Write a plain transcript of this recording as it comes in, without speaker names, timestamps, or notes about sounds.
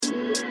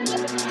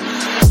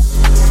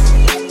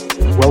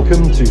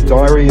Welcome to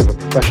Diary of a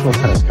Professional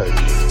Tennis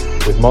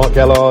Coach with Mark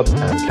Gellard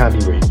and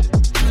Candy Reid.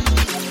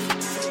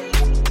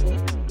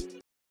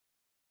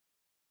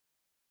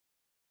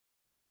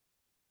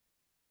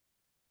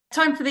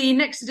 Time for the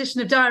next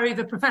edition of Diary of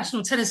a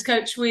Professional Tennis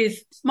Coach with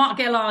Mark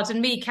Gellard and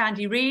me,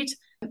 Candy Reid.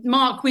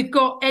 Mark, we've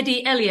got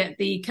Eddie Elliott,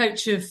 the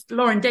coach of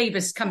Lauren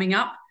Davis, coming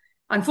up.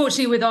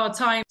 Unfortunately, with our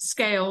time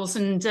scales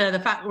and the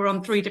fact we're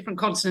on 3 different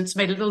continents,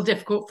 made it a little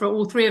difficult for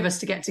all 3 of us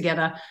to get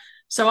together.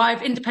 So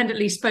I've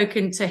independently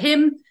spoken to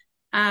him,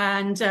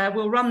 and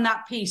we'll run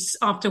that piece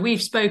after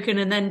we've spoken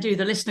and then do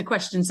the listener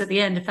questions at the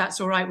end, if that's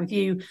all right with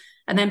you.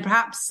 And then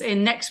perhaps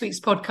in next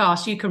week's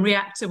podcast, you can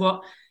react to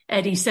what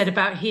Eddie said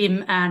about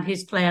him and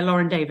his player,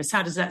 Lauren Davis.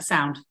 How does that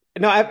sound?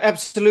 No,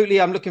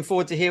 absolutely. I'm looking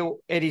forward to hear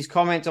Eddie's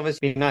comments.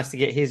 Obviously, it'd be nice to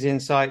get his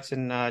insights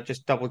and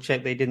just double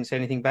check they didn't say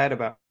anything bad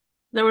about.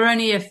 There were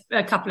only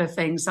a couple of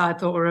things I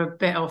thought were a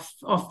bit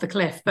off the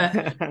cliff,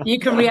 but you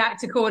can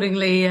react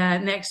accordingly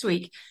next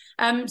week.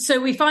 So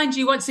we find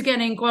you once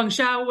again in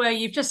Guangzhou, where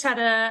you've just had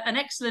an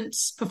excellent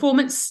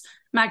performance.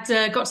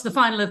 Magda got to the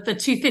final of the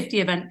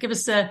 250 event. Give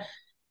us a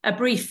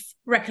brief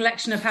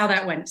recollection of how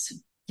that went.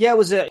 Yeah, it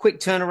was a quick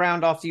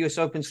turnaround after US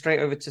Open,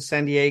 straight over to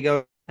San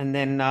Diego, and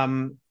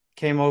then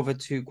came over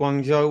to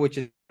Guangzhou, which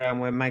is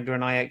where Magda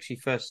and I actually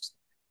first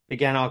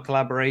began our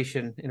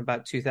collaboration in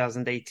about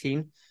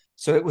 2018.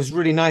 So it was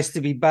really nice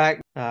to be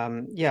back.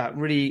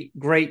 Really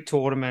great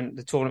tournament.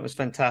 The tournament was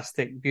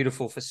fantastic.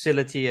 Beautiful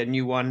facility, a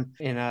new one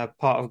in a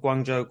part of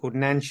Guangzhou called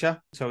Nansha.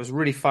 So it was a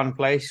really fun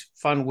place,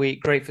 fun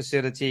week, great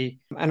facility,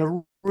 and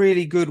a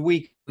really good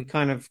week. We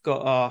kind of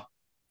got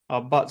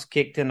our butts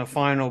kicked in the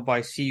final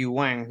by Siyu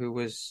Wang, who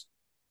was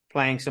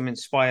playing some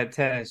inspired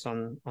tennis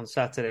on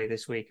Saturday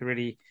this week.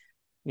 Really,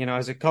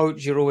 as a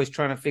coach, you're always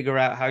trying to figure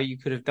out how you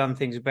could have done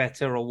things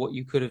better or what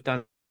you could have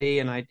done.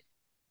 And I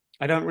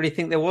don't really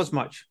think there was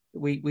much.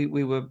 We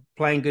were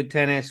playing good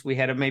tennis. We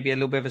had maybe a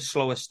little bit of a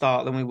slower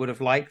start than we would have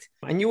liked.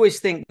 And you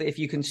always think that if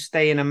you can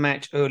stay in a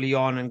match early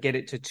on and get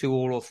it to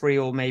 2-all or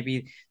 3-all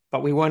maybe,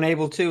 but we weren't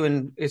able to.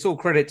 And it's all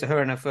credit to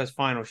her in her first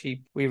final.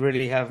 We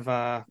really have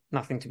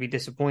nothing to be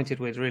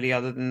disappointed with, really,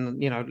 other than,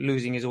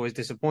 losing is always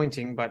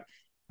disappointing. But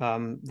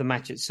the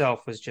match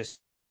itself was just,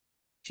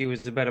 she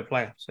was the better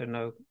player. So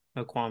no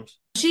qualms.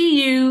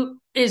 Jiyu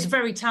is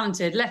very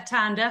talented,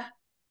 left-hander,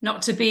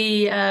 not to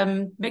be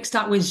mixed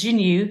up with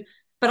Jinyu.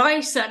 But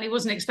I certainly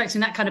wasn't expecting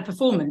that kind of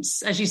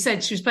performance. As you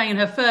said, she was playing in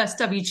her first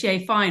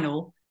WTA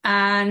final.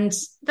 And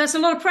there's a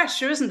lot of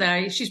pressure, isn't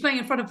there? She's playing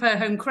in front of her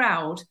home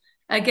crowd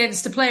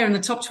against a player in the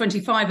top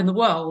 25 in the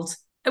world.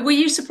 Were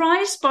you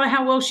surprised by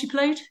how well she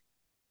played?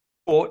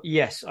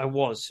 Yes, I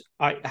was.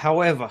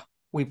 However,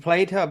 we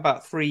played her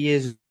about 3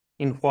 years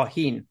in Hua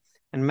Hin,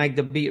 and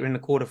Magda beat her in the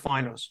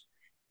quarterfinals.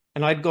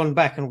 And I'd gone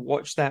back and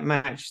watched that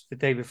match the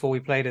day before we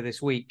played her this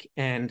week,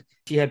 and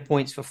she had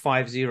points for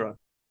 5-0.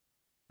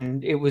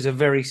 And it was a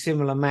very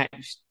similar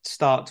match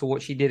start to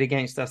what she did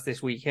against us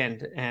this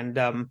weekend,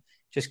 and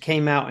just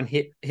came out and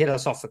hit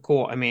us off the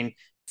court. I mean,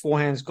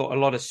 forehand's got a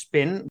lot of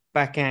spin.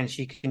 Backhand,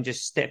 she can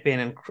just step in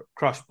and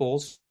crush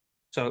balls.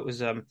 So it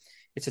was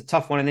it's a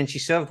tough one. And then she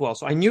served well.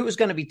 So I knew it was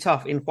going to be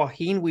tough. In Hua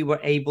Hin, we were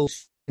able to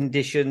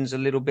conditions a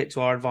little bit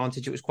to our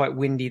advantage. It was quite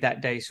windy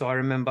that day. So I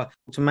remember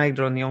to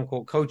Magda on the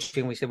on-court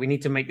coaching, we said, we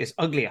need to make this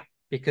uglier,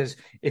 because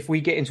if we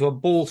get into a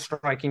ball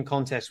striking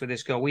contest with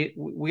this girl,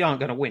 we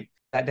aren't going to win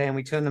that day. And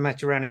we turned the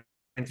match around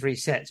in 3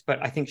 sets.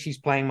 But I think she's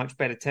playing much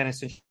better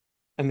tennis,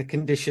 and the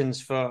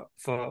conditions for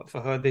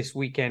her this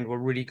weekend were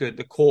really good.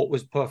 The court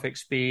was perfect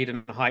speed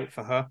and height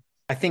for her.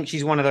 I think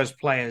she's one of those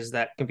players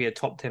that can be a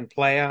top 10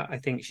 player. I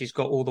think she's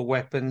got all the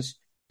weapons.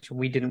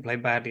 We didn't play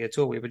badly at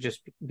all. We were just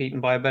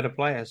beaten by a better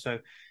player. So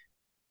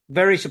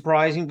very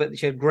surprising, but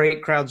she had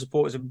great crowd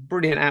support. It was a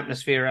brilliant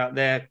atmosphere out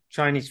there.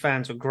 Chinese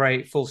fans were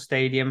great, full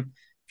stadium,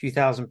 a few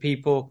thousand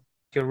people.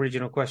 Your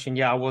original question,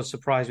 I was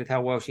surprised with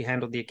how well she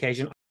handled the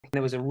occasion.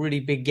 There was a really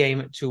big game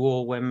at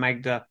 2-all where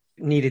Magda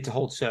needed to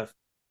hold serve.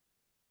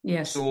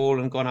 Yes. 2-all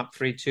and gone up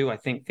 3-2. I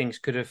think things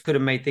could have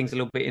made things a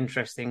little bit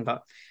interesting,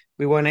 but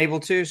we weren't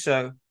able to.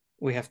 So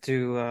we have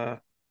to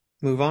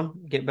move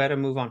on, get better,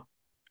 move on.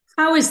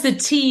 How is the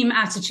team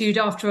attitude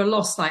after a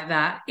loss like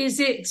that?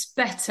 Is it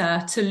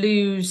better to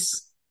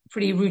lose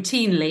pretty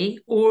routinely,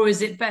 or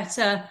is it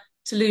better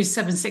to lose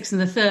 7-6 in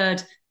the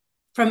third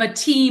from a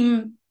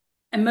team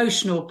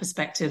emotional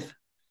perspective?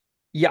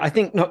 Yeah, I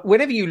think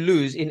whenever you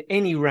lose in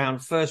any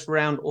round, first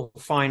round or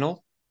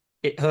final,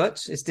 it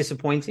hurts. It's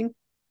disappointing.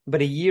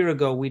 But a year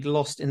ago, we'd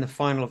lost in the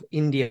final of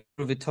India,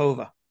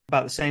 Vitova,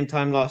 about the same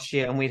time last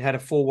year, and we'd had a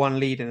 4-1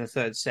 lead in the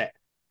third set.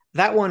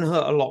 That one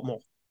hurt a lot more.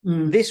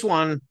 This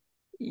one,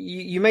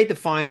 you made the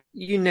final.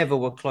 You never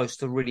were close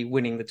to really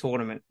winning the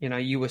tournament.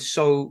 You were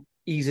so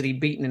easily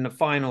beaten in the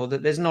final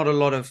that there's not a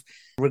lot of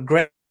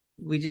regret.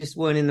 We just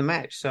weren't in the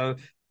match. So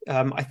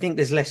I think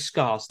there's less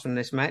scars from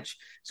this match.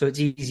 So it's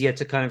easier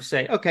to kind of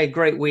say, okay,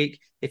 great week.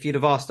 If you'd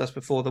have asked us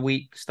before the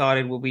week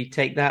started, will we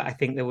take that? I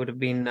think there would have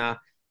been,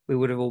 we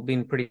would have all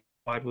been pretty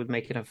wide with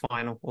making a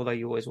final, although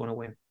you always want to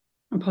win.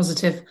 I'm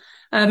positive.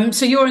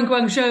 So you're in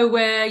Guangzhou,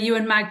 where you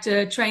and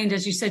Magda trained,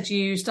 as you said,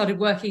 you started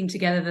working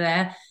together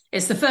there.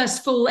 It's the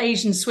first full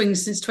Asian swing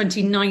since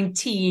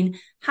 2019.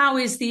 How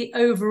is the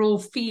overall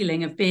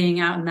feeling of being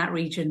out in that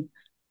region?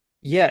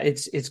 Yeah,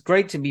 it's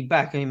great to be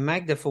back. I mean,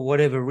 Magda, for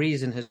whatever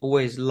reason, has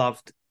always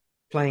loved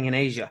playing in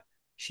Asia.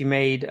 She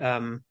made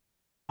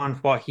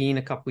Hua Hin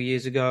a couple of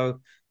years ago.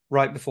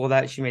 Right before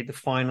that, she made the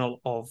final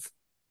of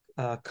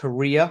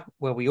Korea,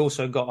 where we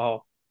also got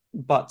our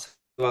butts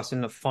to us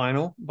in the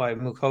final by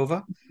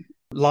Mukova.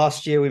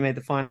 Last year, we made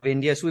the final of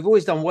India. So we've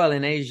always done well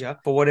in Asia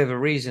for whatever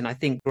reason. I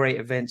think great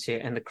events here,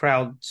 and the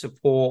crowd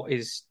support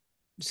is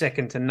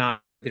second to none,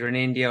 either in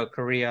India or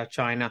Korea,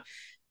 China.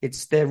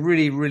 They're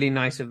really, really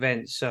nice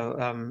events.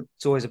 So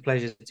it's always a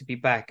pleasure to be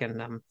back.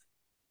 And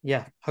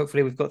yeah,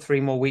 hopefully we've got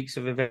 3 more weeks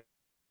of events.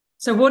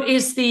 So what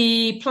is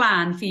the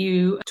plan for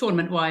you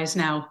tournament-wise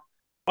now?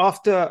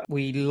 After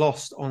we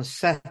lost on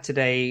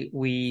Saturday,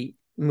 we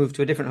moved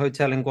to a different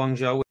hotel in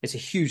Guangzhou. It's a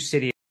huge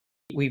city.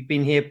 We've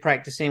been here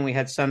practicing. We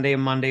had Sunday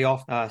and Monday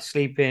off,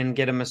 sleep in,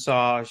 get a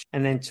massage.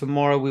 And then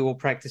tomorrow we will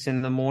practice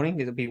in the morning.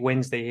 It'll be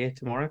Wednesday here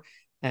tomorrow.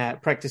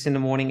 Practice in the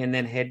morning and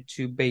then head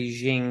to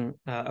Beijing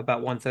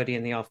about 1:30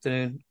 in the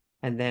afternoon.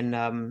 And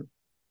then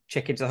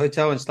check into the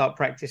hotel and start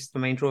practice. The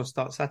main draw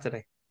starts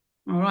Saturday.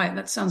 All right,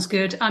 that sounds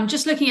good. I'm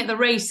just looking at the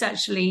race,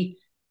 actually.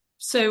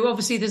 So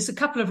obviously there's a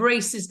couple of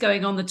races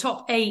going on. The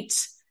top 8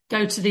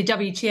 go to the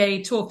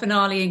WTA Tour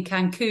finale in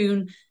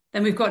Cancun.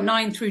 Then we've got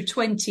 9 through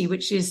 20,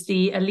 which is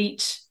the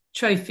Elite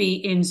Trophy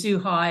in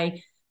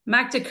Zhuhai.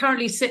 Magda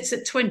currently sits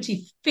at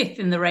 25th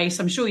in the race.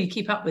 I'm sure you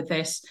keep up with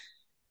this.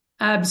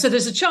 So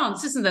there's a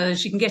chance, isn't there, that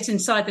she can get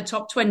inside the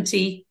top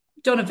 20.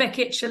 Donna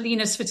Vekic,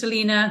 Alina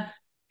Svitolina,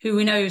 who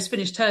we know has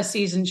finished her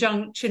season,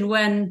 Zhang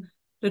Qinwen,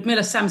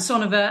 Ludmila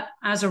Samsonova,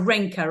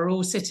 Azarenka are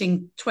all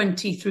sitting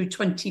 20 through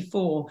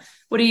 24.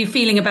 What are you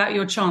feeling about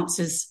your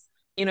chances?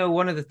 You know,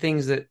 one of the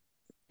things that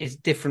is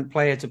different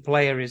player to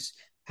player is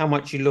how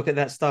much you look at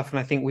that stuff. And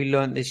I think we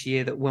learned this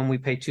year that when we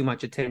pay too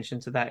much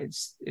attention to that,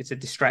 it's a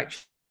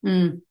distraction.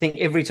 I think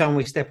every time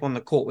we step on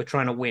the court, we're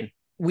trying to win.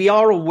 We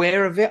are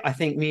aware of it. I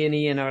think me and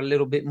Ian are a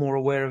little bit more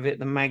aware of it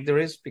than Magda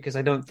is, because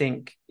I don't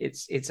think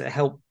it's a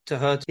help to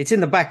her. It's in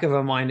the back of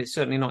her mind. It's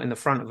certainly not in the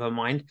front of her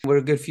mind. We're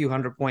a good few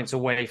hundred points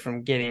away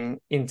from getting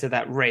into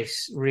that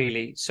race,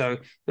 really. So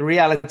the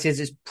reality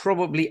is it's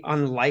probably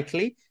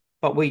unlikely,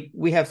 but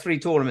we have 3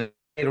 tournaments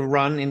to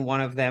run in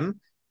one of them.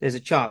 There's a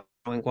chance.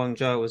 In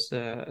Guangzhou was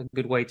a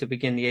good way to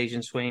begin the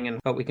Asian swing, and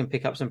hope we can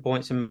pick up some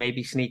points and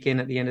maybe sneak in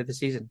at the end of the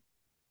season.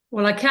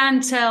 Well, I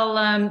can tell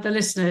the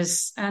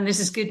listeners, and this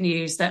is good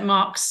news, that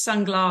Mark's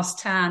sunglass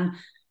tan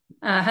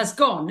has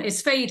gone.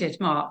 It's faded,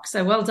 Mark.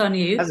 So well done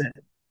you. Has it?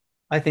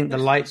 I think the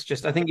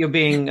lights I think you're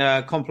being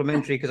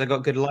complimentary because I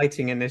got good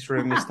lighting in this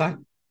room this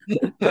time.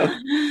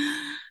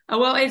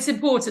 Well, it's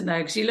important though,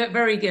 because you look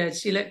very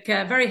good. You look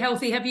very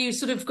healthy. Have you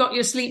sort of got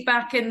your sleep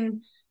back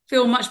and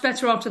feel much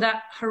better after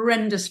that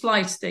horrendous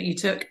flight that you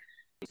took?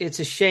 It's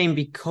a shame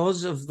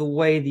because of the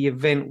way the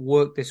event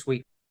worked this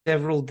week.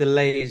 Several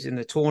delays in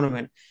the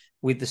tournament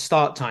with the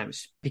start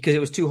times because it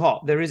was too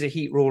hot. There is a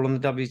heat rule on the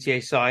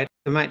WTA side.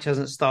 The match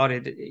hasn't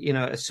started,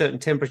 at a certain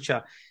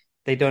temperature.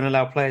 They don't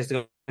allow players to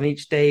go. And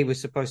each day was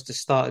supposed to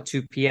start at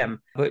 2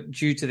 p.m. But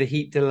due to the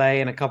heat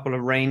delay and a couple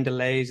of rain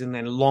delays and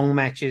then long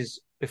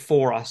matches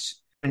before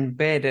us, in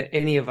bed at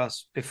any of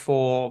us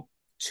before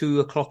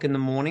 2 o'clock in the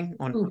morning.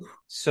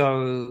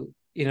 So,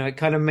 it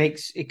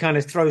kind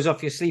of throws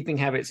off your sleeping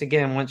habits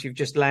again once you've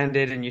just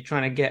landed and you're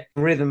trying to get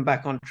rhythm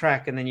back on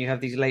track, and then you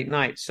have these late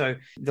nights. So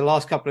the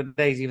last couple of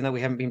days, even though we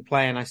haven't been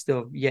playing, I still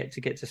have yet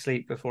to get to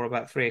sleep before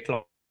about 3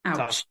 o'clock.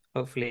 Ouch. So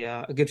hopefully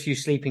a good few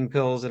sleeping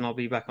pills and I'll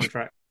be back on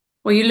track.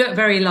 Well, you look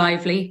very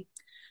lively.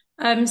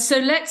 So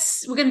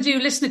we're going to do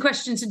listener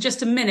questions in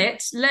just a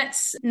minute.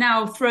 Let's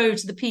now throw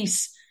to the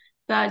piece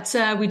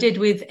that we did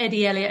with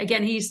Eddie Elliott.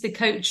 Again, he's the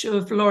coach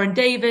of Lauren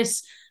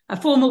Davis, a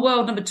former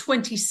world number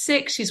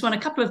 26. She's won a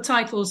couple of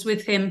titles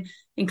with him,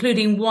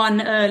 including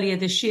one earlier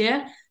this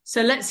year.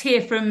 So let's hear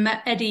from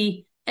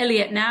Eddie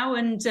Elliott now,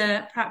 and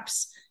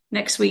perhaps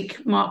next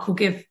week Mark will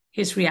give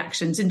his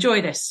reactions.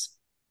 Enjoy this.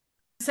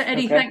 So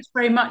Eddie, Thanks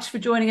very much for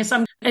joining us.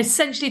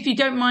 Essentially, if you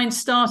don't mind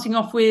starting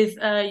off with,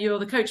 you're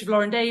the coach of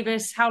Lauren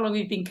Davis, how long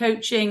you've been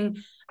coaching,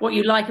 what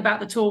you like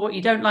about the tour, what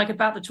you don't like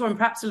about the tour, and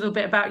perhaps a little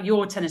bit about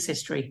your tennis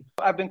history.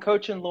 I've been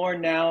coaching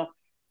Lauren now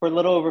for a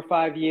little over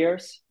 5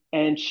 years,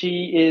 and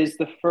she is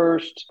the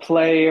first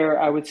player,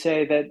 I would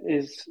say, that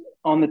is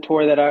on the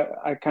tour that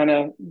I kind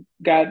of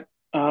got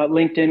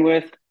linked in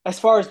with. As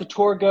far as the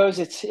tour goes,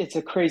 it's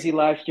a crazy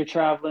life. You're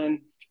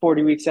traveling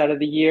 40 weeks out of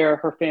the year.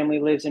 Her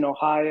family lives in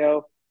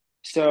Ohio.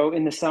 So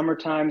in the summer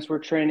times, we're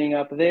training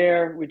up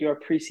there. We do our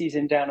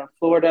preseason down in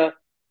Florida.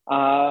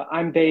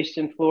 I'm based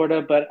in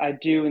Florida, but I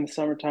do in the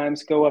summer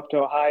times go up to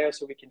Ohio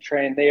so we can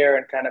train there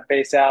and kind of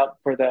base out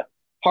for the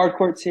hard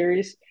court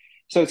series.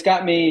 So it's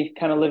got me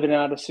kind of living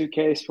out of a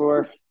suitcase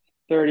for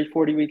 30,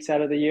 40 weeks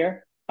out of the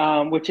year,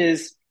 which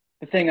is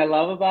the thing I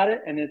love about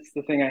it. And it's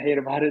the thing I hate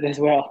about it as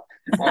well.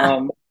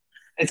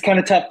 It's kind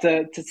of tough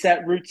to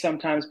set roots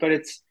sometimes, but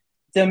it's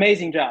an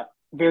amazing job.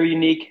 very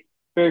unique,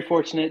 very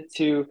fortunate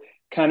to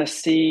kind of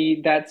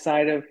see that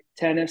side of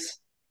tennis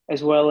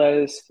as well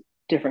as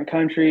different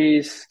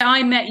countries.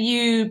 I met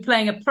you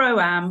playing a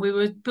pro-am. We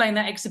were playing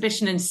that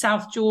exhibition in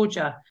South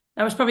Georgia.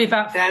 That was probably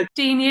about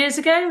 15 years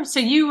ago. So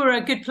you were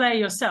a good player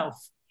yourself.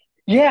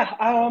 Yeah,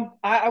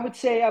 I would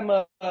say I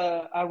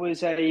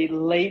was a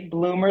late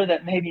bloomer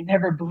that maybe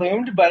never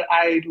bloomed, but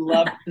I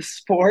loved the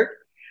sport.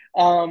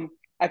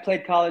 I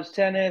played college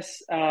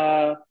tennis,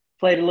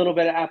 played a little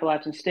bit at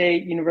Appalachian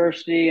State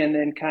University, and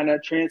then kind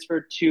of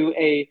transferred to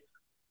a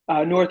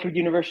Northwood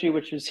University,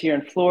 which was here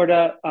in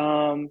Florida.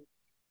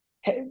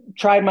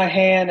 Tried my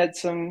hand at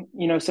some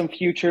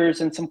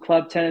futures and some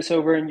club tennis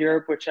over in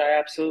Europe, which I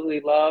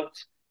absolutely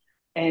loved.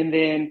 And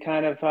then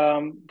kind of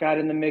got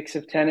in the mix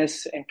of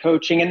tennis and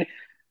coaching. And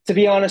to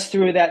be honest,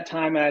 through that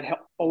time, I'd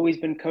always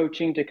been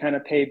coaching to kind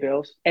of pay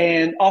bills.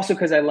 And also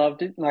because I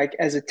loved it. Like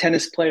as a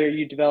tennis player,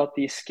 you develop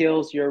these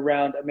skills. You're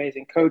around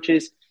amazing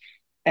coaches.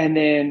 And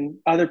then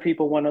other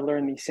people want to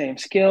learn these same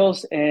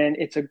skills. And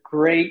it's a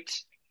great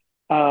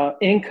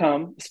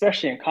income,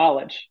 especially in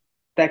college,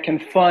 that can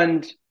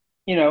fund,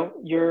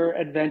 your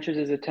adventures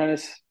as a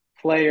tennis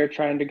player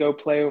trying to go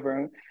play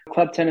over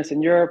club tennis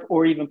in Europe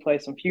or even play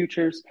some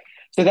futures.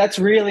 So that's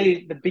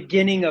really the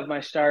beginning of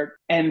my start.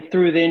 And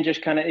through then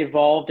just kind of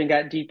evolved and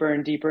got deeper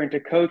and deeper into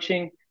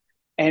coaching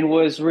and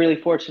was really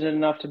fortunate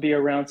enough to be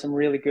around some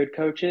really good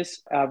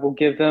coaches. We'll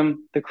give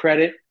them the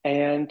credit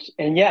and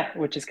yeah,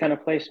 which has kind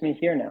of placed me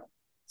here now.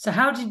 So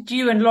how did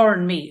you and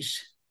Lauren meet?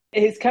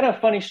 It's kind of a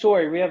funny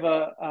story. We have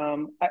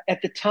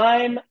at the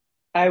time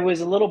I was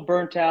a little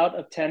burnt out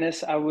of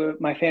tennis.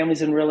 My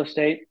family's in real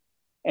estate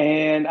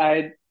and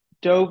I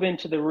dove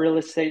into the real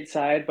estate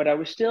side, but I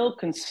was still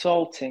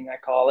consulting, I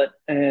call it,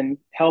 and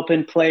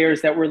helping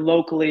players that were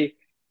locally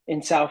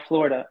in South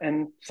Florida.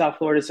 And South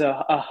Florida is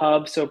a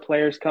hub, so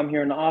players come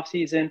here in the off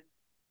season.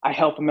 I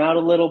help them out a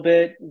little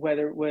bit,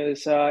 whether it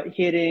was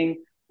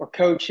hitting or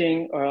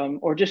coaching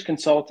or just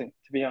consulting,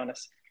 to be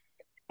honest.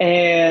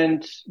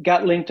 And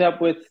got linked up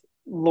with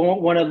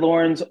one of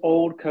Lauren's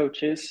old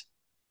coaches.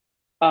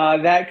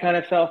 That kind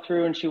of fell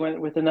through and she went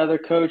with another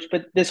coach.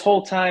 But this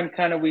whole time,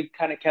 we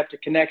kept a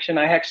connection.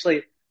 I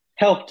actually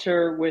helped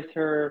her with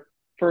her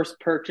first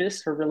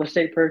purchase, her real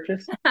estate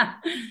purchase,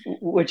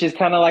 which is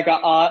kind of like an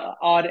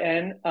odd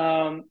end.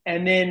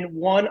 And then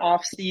one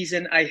off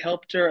season, I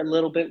helped her a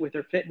little bit with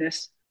her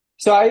fitness.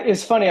 So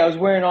it's funny, I was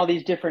wearing all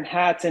these different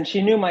hats and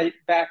she knew my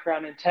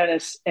background in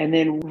tennis. And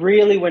then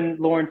really when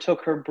Lauren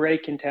took her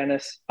break in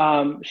tennis,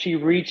 she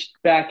reached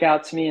back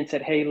out to me and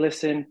said, "Hey,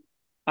 listen,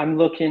 I'm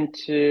looking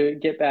to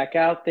get back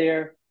out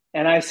there."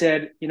 And I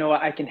said, "You know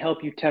what, I can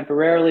help you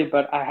temporarily,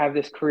 but I have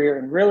this career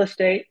in real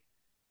estate."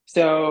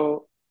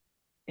 So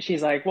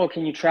she's like, "Well,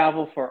 can you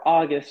travel for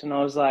August?" And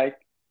I was like,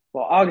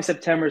 "Well, August,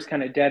 September is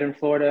kind of dead in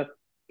Florida,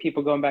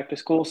 people going back to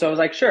school." So I was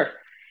like, "Sure,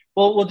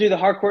 we'll do the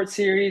hardcourt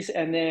series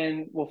and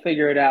then we'll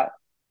figure it out."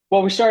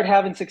 Well, we started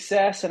having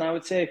success. And I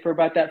would say for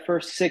about that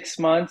first 6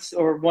 months,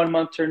 or 1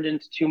 month turned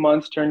into 2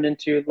 months, turned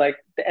into like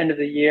the end of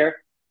the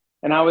year.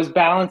 And I was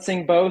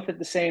balancing both at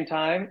the same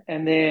time.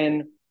 And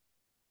then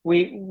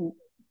we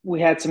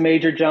had some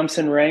major jumps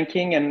in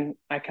ranking. And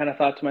I kind of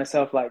thought to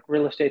myself, like,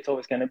 real estate's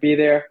always going to be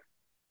there.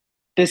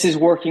 This is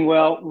working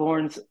well.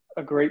 Lauren's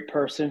a great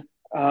person,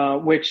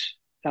 which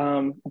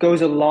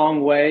goes a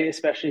long way,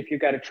 especially if you've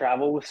got to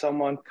travel with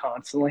someone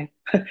constantly.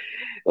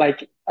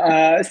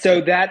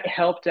 So that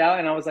helped out.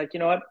 And I was like, you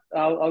know what,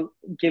 I'll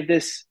give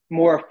this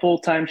more a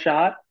full-time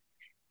shot.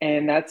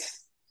 And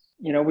that's,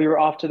 we were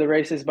off to the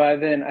races by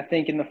then. I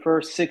think in the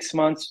first 6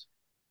 months,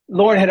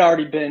 Lauren had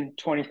already been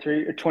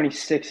 23 or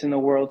 26 in the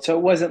world. So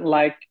it wasn't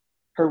like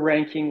her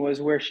ranking was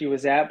where she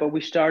was at, but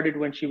we started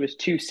when she was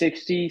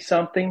 260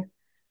 something.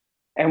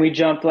 And we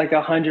jumped like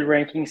 100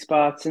 ranking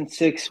spots in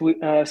 6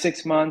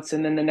 months.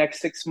 And then the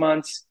next 6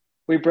 months,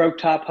 we broke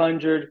top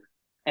 100.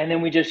 And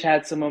then we just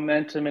had some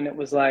momentum. And it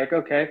was like,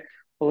 okay,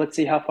 well, let's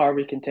see how far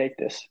we can take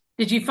this.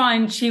 Did you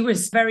find she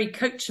was very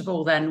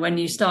coachable then when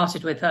you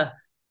started with her?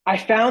 I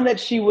found that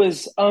she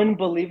was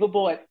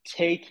unbelievable at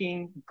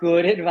taking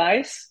good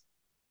advice.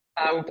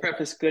 I will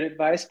preface good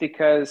advice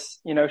because,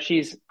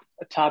 she's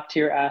a top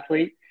tier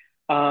athlete.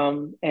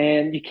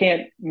 And you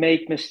can't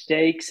make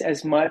mistakes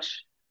as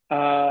much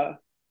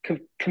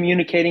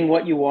communicating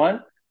what you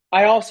want.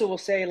 I also will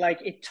say, like,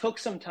 it took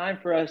some time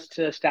for us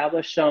to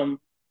establish some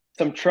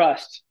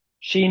trust.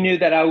 She knew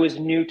that I was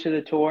new to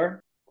the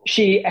tour.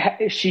 She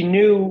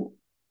knew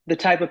the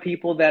type of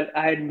people that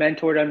I had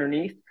mentored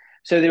underneath.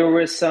 So there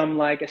was some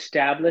like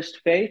established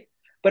faith,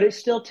 but it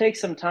still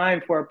takes some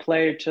time for a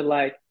player to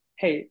like,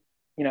 hey,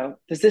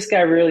 does this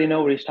guy really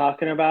know what he's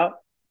talking about?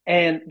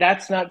 And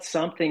that's not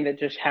something that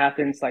just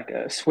happens like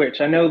a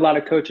switch. I know a lot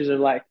of coaches are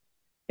like,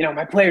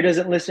 my player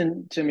doesn't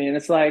listen to me. And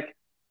it's like,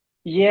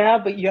 yeah,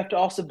 but you have to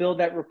also build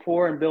that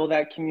rapport and build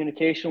that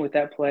communication with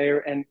that player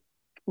and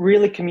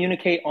really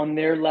communicate on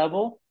their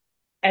level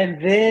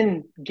and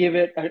then give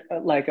it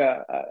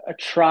a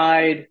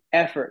tried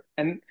effort.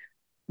 And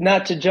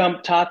not to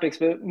jump topics,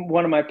 but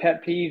one of my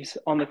pet peeves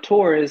on the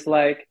tour is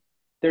like,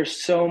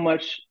 there's so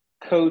much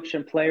coach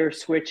and player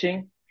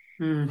switching.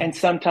 Mm. And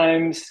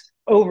sometimes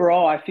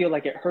overall, I feel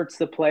like it hurts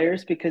the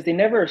players because they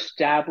never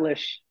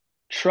establish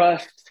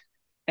trust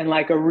and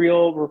like a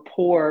real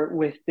rapport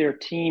with their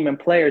team and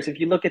players. If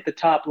you look at the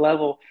top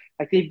level,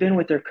 like they've been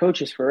with their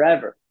coaches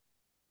forever.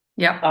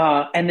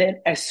 Yeah. And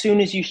then as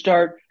soon as you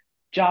start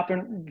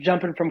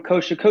jumping from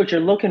coach to coach,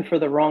 you're looking for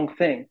the wrong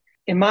thing.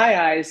 In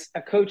my eyes,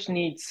 a coach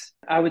needs,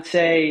 I would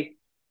say,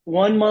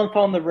 1 month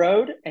on the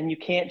road, and you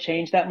can't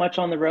change that much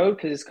on the road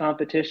because it's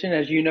competition.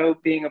 As you know,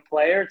 being a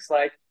player, it's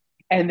like,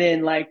 and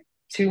then like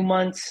 2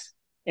 months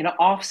in an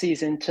off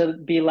season to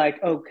be like,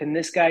 oh, can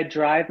this guy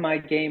drive my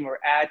game or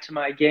add to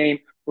my game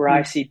where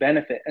I see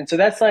benefit? And so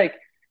that's like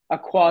a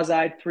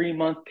quasi 3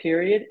 month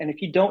period. And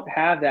if you don't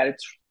have that,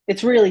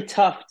 it's really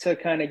tough to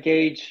kind of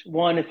gauge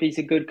one, if he's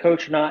a good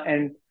coach or not.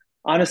 And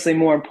honestly,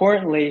 more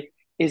importantly,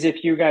 is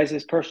if you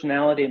guys'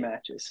 personality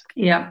matches.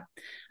 Yeah.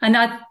 And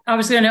I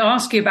was going to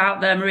ask you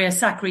about the Maria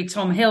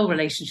Sakkari-Tom Hill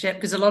relationship,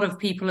 because a lot of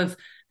people have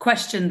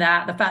questioned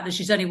that, the fact that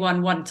she's only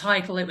won one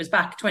title. It was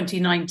back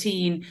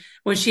 2019.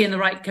 Was she in the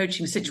right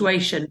coaching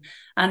situation?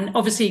 And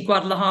obviously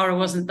Guadalajara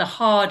wasn't the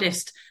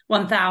hardest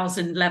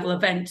 1,000 level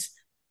event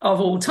of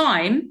all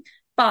time,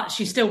 but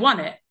she still won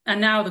it. And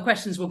now the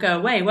questions will go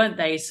away, won't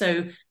they?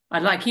 So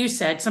like you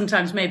said,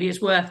 sometimes maybe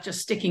it's worth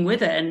just sticking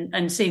with it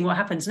and seeing what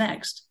happens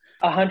next.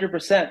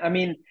 100%. I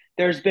mean,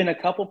 there's been a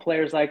couple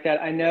players like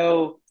that. I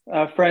know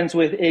friends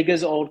with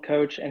Iga's old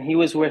coach, and he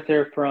was with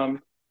her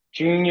from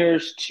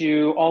juniors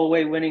to all the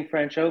way winning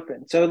French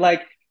Open. So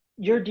like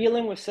you're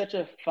dealing with such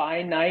a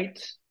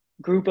finite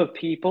group of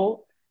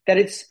people that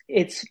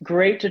it's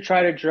great to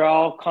try to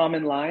draw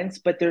common lines,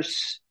 but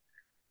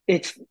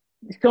it's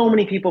so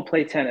many people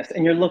play tennis,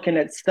 and you're looking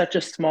at such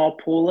a small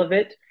pool of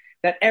it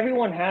that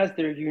everyone has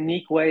their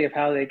unique way of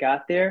how they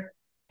got there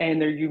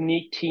and their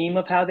unique team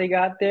of how they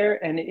got there.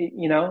 And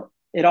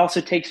it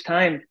also takes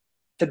time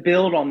to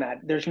build on that.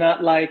 There's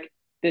not like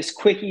this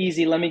quick,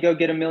 easy, let me go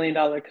get $1 million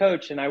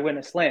coach and I win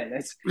a slam.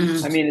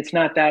 I mean, it's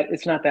not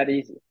that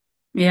easy.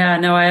 Yeah,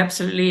 no, I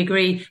absolutely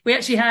agree. We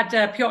actually had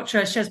Piotr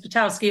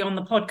Szczepatalski on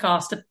the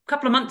podcast a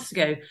couple of months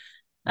ago.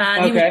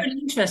 And he was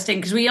really interesting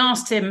because we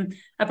asked him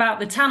about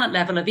the talent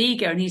level of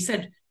Iga, and he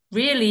said,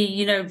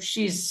 really,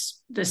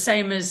 she's the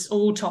same as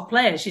all top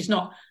players. She's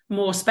not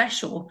more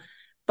special.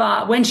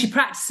 But when she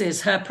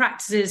practices, her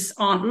practices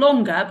aren't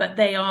longer, but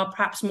they are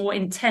perhaps more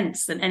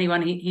intense than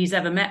anyone he's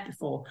ever met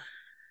before.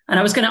 And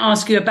I was going to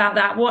ask you about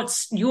that.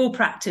 What's your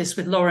practice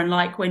with Lauren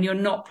like when you're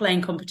not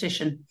playing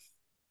competition?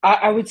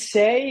 I would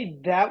say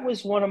that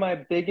was one of my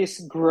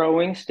biggest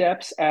growing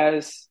steps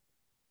as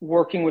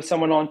working with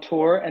someone on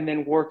tour, and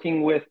then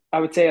working with,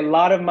 I would say a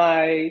lot of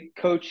my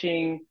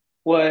coaching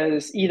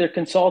was either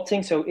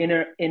consulting, so in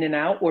and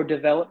out, or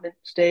development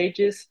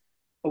stages,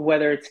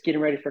 whether it's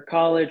getting ready for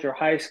college or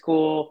high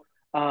school,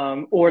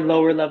 or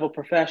lower level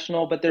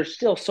professional. But there's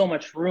still so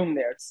much room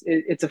there.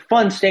 It's a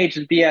fun stage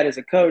to be at as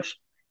a coach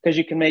because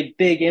you can make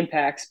big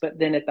impacts. But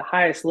then at the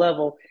highest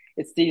level,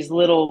 it's these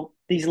little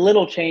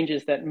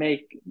changes that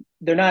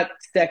they're not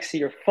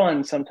sexy or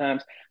fun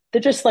sometimes. They're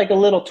just like a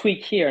little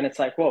tweak here, and it's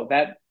like, whoa,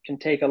 that can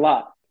take a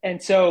lot.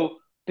 And so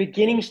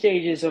beginning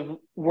stages of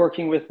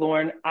working with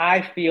Lauren,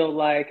 I feel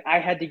like I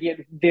had to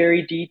get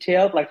very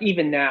detailed. Like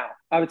even now,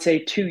 I would say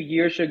 2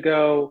 years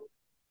ago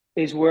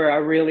is where I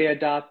really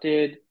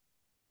adopted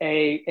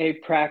a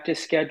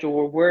practice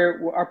schedule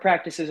where our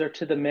practices are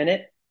to the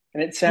minute.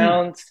 And it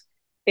sounds,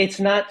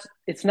 it's not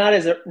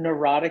as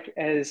neurotic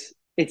as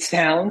it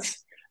sounds,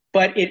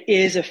 but it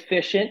is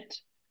efficient.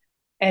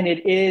 And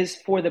it is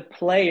for the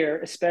player,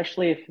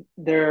 especially if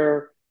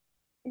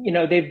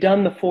they've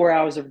done the 4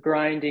 hours of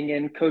grinding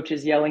and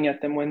coaches yelling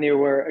at them when they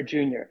were a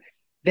junior.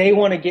 They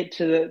want to get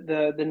to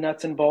the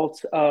nuts and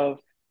bolts of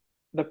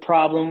the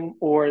problem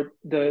or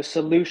the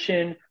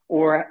solution,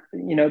 or,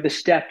 the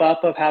step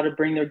up of how to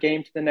bring their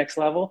game to the next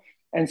level.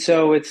 And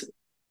so it's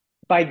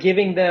by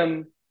giving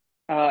them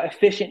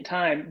efficient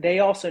time, they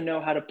also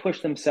know how to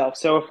push themselves.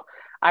 So if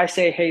I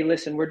say, hey,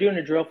 listen, we're doing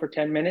a drill for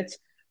 10 minutes,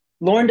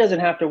 Lauren doesn't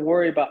have to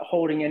worry about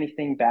holding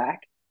anything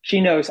back. She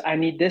knows I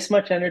need this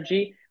much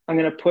energy. I'm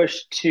going to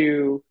push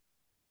to,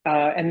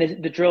 and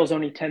the drill is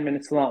only 10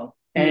 minutes long.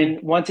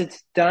 And once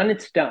it's done,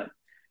 it's done.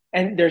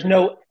 And there's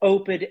no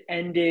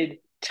open-ended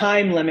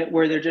time limit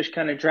where they're just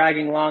kind of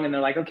dragging along and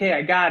they're like, okay,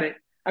 I got it.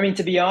 I mean,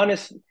 to be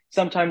honest,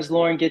 sometimes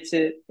Lauren gets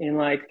it in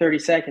like 30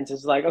 seconds.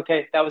 It's like,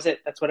 okay, that was it.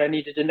 That's what I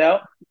needed to know.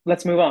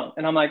 Let's move on.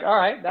 And I'm like, all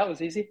right, that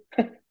was easy.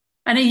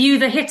 And are you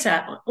the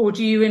hitter, or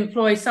do you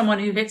employ someone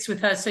who hits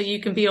with her so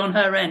you can be on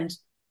her end?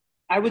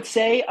 I would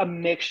say a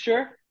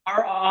mixture.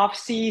 Our off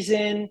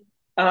season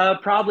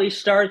probably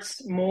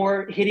starts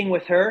more hitting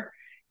with her.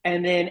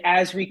 And then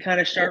as we kind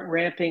of start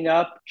ramping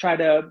up, try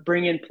to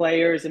bring in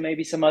players and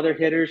maybe some other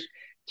hitters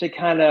to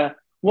kind of,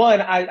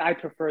 I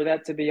prefer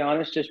that, to be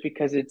honest, just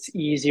because it's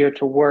easier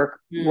to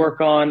work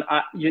on.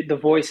 The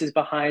voice is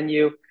behind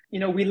you.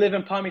 We live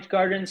in Palm Beach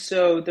Gardens,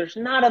 so there's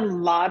not a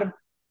lot of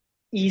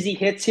easy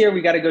hits here.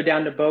 We got to go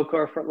down to Boca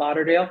or Fort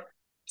Lauderdale.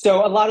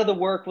 So a lot of the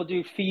work we'll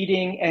do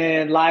feeding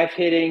and live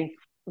hitting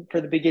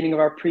for the beginning of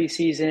our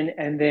preseason,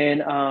 and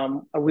then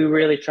we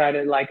really try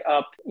to like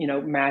up,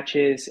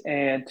 matches,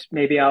 and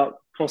maybe I'll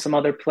pull some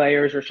other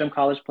players or some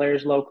college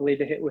players locally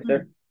to hit with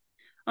her.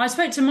 I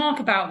spoke to Mark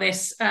about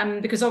this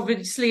because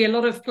obviously a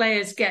lot of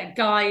players get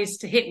guys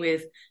to hit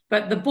with,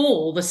 but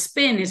the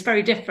spin is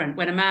very different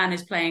when a man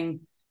is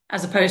playing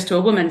as opposed to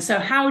a woman. So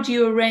how do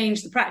you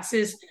arrange the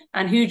practices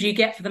and who do you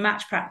get for the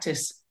match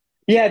practice?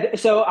 Yeah,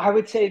 so I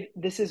would say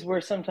this is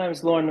where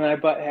sometimes Lauren and I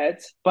butt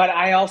heads, but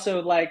I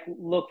also like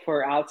look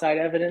for outside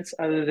evidence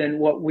other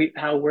than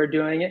how we're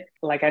doing it.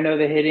 Like I know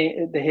the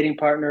hitting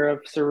partner of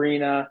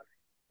Serena,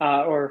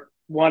 or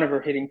one of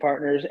her hitting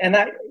partners, and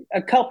that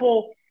a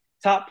couple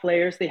top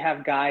players, they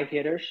have guy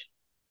hitters,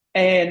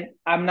 and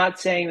I'm not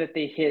saying that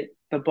they hit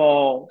the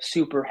ball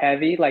super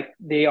heavy, like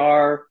they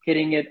are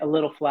hitting it a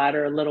little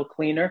flatter, a little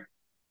cleaner.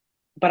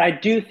 But I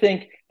do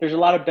think there's a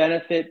lot of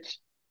benefit,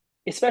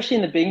 especially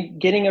in the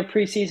beginning of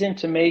preseason,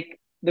 to make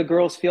the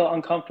girls feel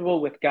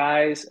uncomfortable with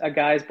a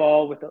guy's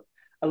ball with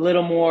a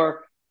little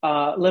more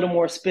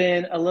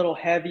spin, a little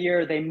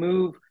heavier. They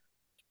move,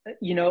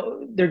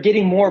 they're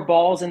getting more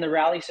balls in the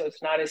rally, so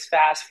it's not as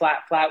fast,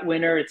 flat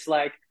winner. It's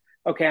like,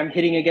 okay, I'm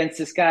hitting against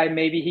this guy.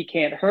 Maybe he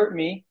can't hurt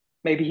me.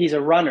 Maybe he's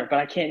a runner, but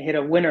I can't hit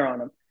a winner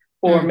on him.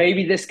 Or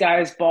maybe this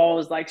guy's ball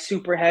is like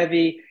super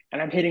heavy and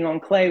I'm hitting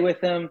on clay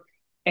with him.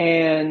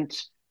 And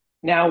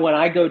now when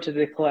I go to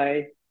the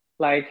clay,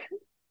 like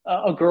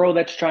a girl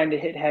that's trying to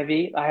hit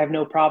heavy, I have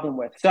no problem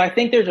with. So I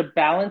think there's a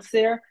balance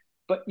there,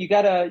 but you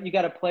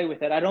gotta play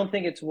with it. I don't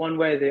think it's one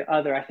way or the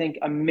other. I think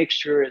a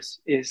mixture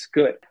is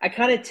good. I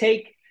kind of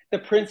take the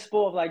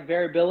principle of like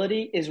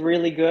variability is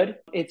really good.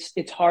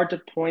 It's hard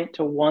to point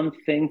to one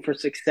thing for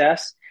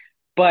success,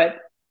 but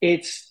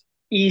it's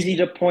easy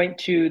to point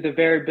to the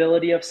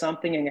variability of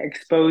something and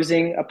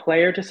exposing a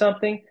player to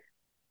something,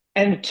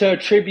 and to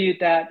attribute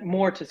that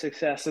more to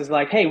success is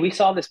like, hey, we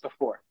saw this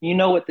before. You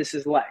know what this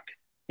is like.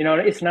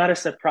 It's not a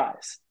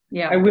surprise.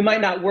 Yeah. And we might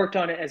not worked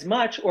on it as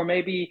much, or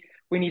maybe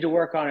we need to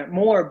work on it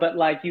more, but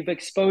like you've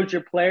exposed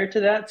your player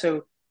to that,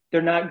 so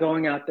they're not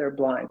going out there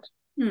blind.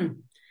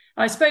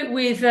 I spoke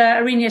with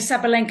Aryna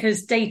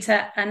Sabalenka's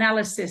data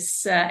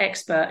analysis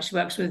expert. She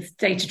works with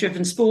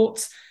data-driven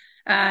sports.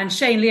 And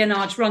Shane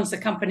Leonard runs the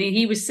company.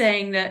 He was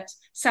saying that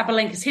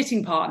Sabalenka's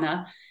hitting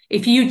partner,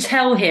 if you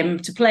tell him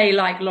to play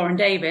like Lauren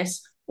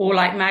Davis or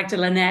like Magda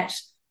Linette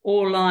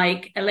or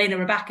like Elena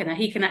Rybakina,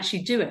 he can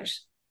actually do it.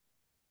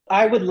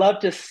 I would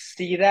love to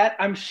see that.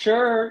 I'm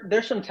sure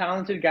there's some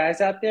talented guys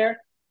out there,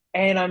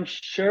 and I'm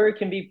sure it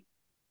can be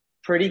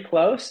pretty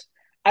close.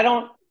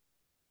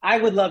 I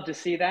would love to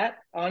see that,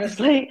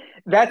 honestly.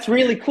 That's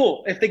really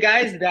cool. If the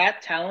guy's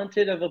that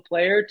talented of a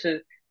player,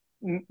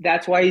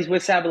 that's why he's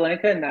with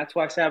Sabalenka, and that's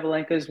why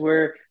Sabalenka is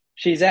where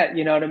she's at.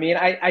 You know what I mean?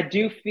 I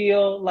do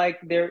feel like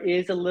there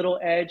is a little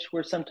edge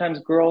where sometimes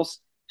girls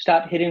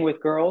stop hitting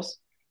with girls.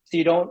 So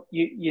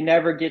you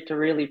never get to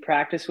really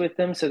practice with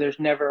them. So there's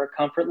never a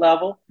comfort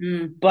level.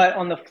 But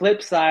on the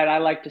flip side, I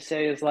like to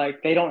say is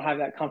like, they don't have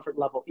that comfort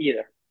level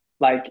either.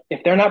 Like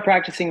if they're not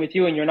practicing with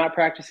you and you're not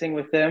practicing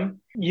with them,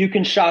 you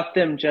can shock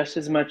them just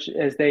as much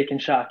as they can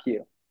shock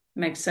you.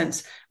 Makes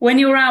sense. When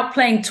you're out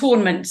playing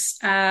tournaments,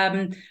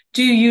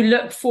 do you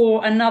look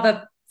for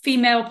another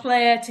female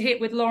player to hit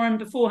with Lauren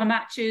before her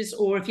matches,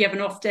 or if you have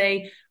an off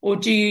day, or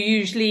do you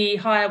usually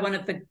hire one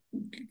of the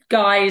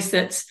guys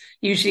that's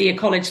usually a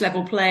college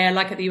level player,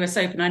 like at the US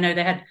Open? I know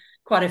they had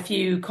quite a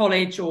few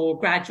college or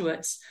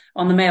graduates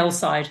on the male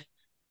side.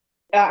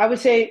 I would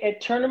say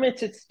at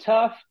tournaments, it's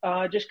tough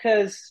just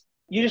because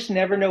you just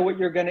never know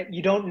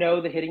you don't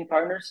know the hitting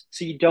partners,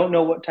 so you don't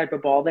know what type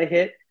of ball they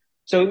hit.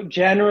 So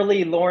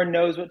generally, Lauren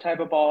knows what type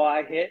of ball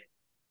I hit.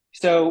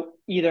 So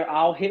either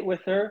I'll hit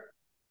with her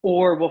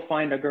or we'll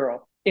find a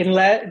girl.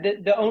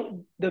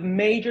 The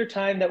major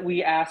time that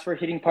we ask for a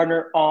hitting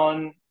partner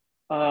on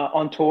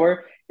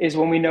tour is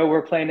when we know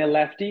we're playing a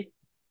lefty.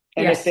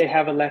 And if they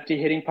have a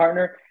lefty hitting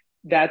partner,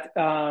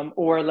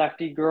 or a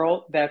lefty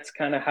girl, that's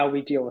kind of how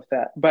we deal with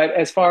that. But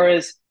as far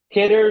as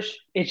hitters,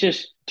 it's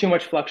just too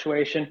much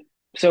fluctuation.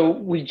 So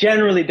we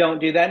generally don't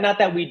do that. Not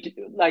that we do,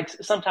 like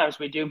sometimes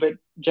we do, but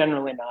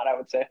generally not, I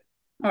would say.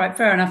 All right,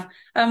 fair enough.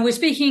 We're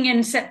speaking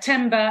in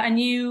September and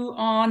you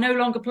are no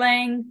longer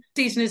playing.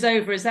 Season is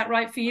over. Is that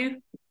right for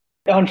you?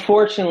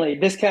 Unfortunately,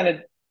 this kind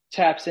of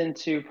taps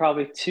into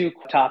probably two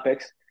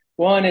topics.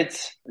 One,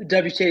 it's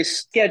WTA's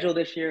schedule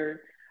this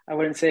year, I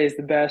wouldn't say is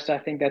the best. I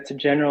think that's a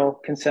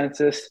general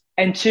consensus.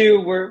 And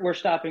two, we're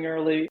stopping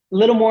early. A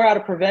little more out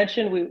of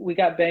prevention. We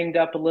got banged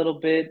up a little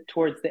bit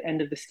towards the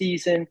end of the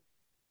season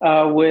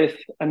with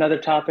another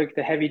topic,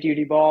 the heavy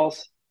duty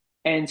balls.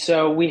 And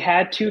so we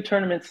had 2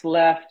 tournaments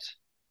left,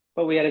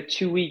 but we had a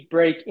 2-week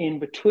break in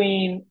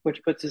between,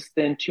 which puts us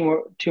then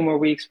two more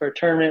weeks for a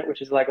tournament,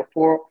 which is like a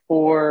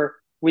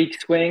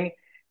 4-week swing.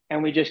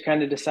 And we just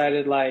kind of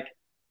decided like,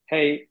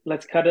 hey,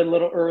 let's cut it a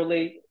little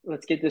early.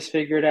 Let's get this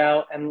figured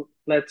out, and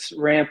let's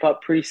ramp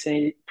up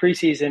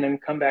preseason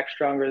and come back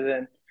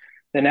stronger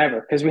than ever.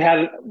 Because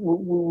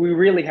we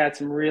really had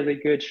some really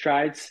good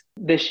strides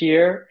this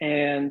year,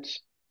 and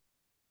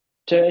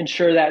to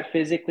ensure that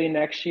physically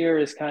next year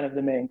is kind of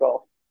the main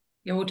goal.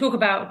 Yeah, we'll talk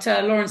about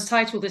Lauren's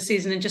title this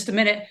season in just a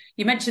minute.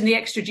 You mentioned the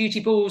extra duty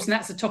balls, and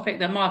that's a topic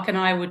that Mark and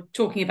I were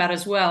talking about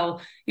as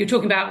well. You're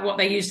talking about what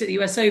they used at the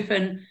US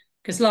Open,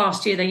 because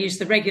last year they used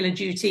the regular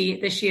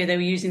duty. This year they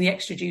were using the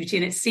extra duty,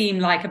 and it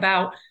seemed like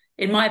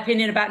in my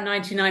opinion, about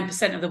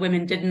 99% of the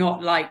women did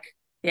not like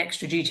the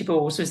extra duty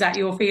balls. Was that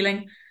your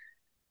feeling?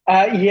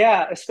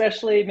 Yeah,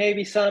 especially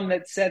maybe some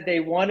that said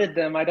they wanted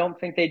them. I don't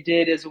think they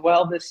did as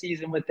well this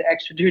season with the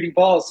extra duty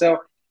balls. So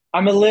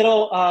I'm a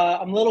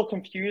little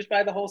confused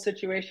by the whole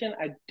situation.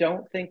 I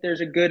don't think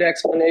there's a good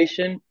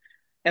explanation,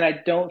 and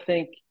I don't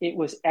think it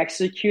was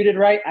executed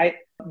right.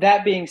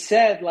 That being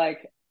said,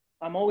 like,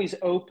 I'm always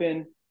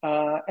open,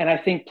 and I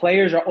think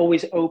players are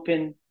always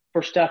open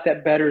for stuff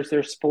that betters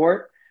their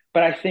sport.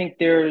 But I think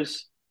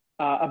there's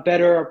a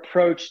better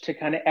approach to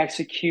kind of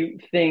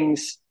execute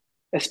things,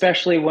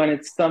 especially when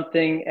it's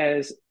something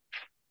as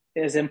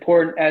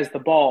important as the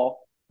ball,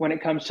 when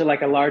it comes to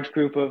like a large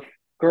group of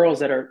girls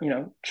that are,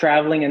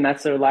 traveling, and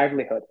that's their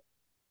livelihood.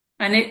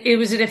 And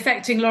was it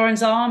affecting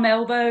Lauren's arm,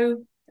 elbow?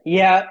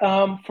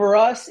 Yeah, for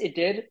us, it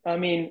did. I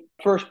mean,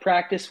 first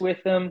practice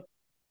with them,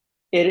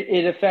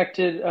 it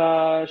affected,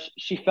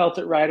 she felt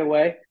it right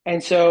away.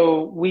 And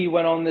so we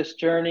went on this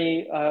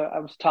journey. I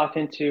was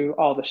talking to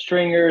all the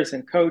stringers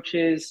and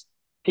coaches.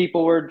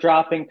 People were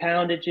dropping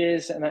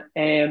poundages,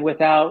 and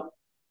without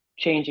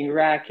changing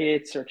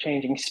rackets or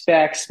changing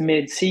specs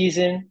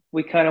mid-season,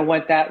 we kind of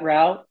went that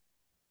route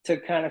to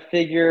kind of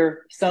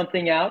figure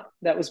something out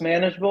that was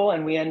manageable.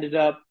 And we ended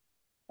up,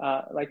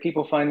 like,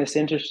 people find this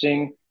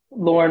interesting.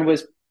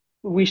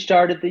 We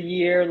started the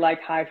year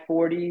like high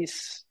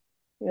 40s,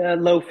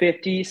 low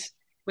 50s.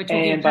 We're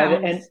talking by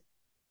pounds. the end,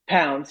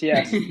 pounds,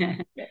 yes.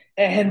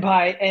 And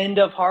by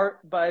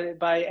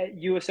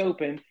US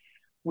Open,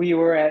 we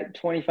were at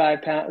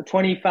 25,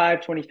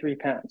 23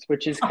 pounds,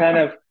 which is kind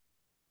of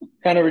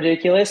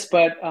ridiculous.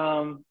 But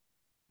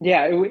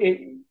yeah,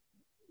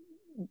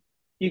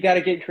 you got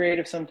to get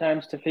creative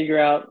sometimes to figure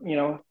out,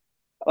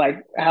 like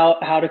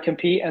how to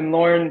compete. And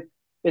Lauren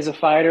is a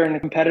fighter and a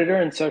competitor,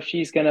 and so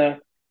she's gonna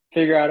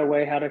figure out a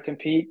way how to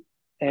compete.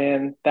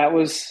 And that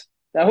was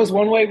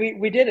one way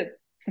we did it.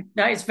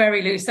 That is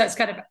very loose. That's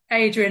kind of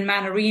Adrian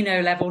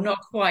Manarino level, not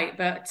quite,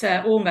 but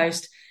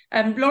almost.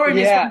 Lauren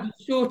is one of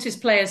the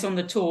shortest players on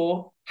the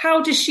tour.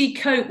 How does she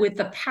cope with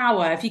the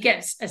power? If you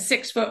get a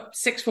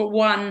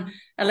 6'1"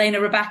 Elena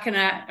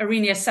Rybakina,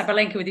 Aryna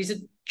Sabalenka with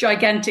these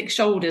gigantic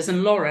shoulders,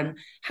 and Lauren,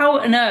 how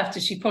on earth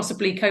does she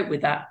possibly cope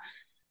with that?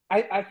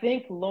 I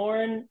think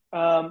Lauren,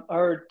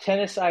 her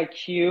tennis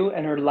IQ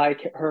and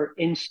her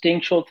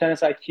instinctual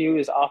tennis IQ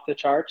is off the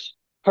charts.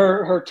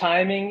 Her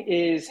timing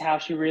is how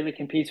she really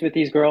competes with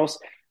these girls.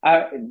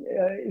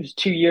 It was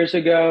 2 years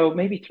ago,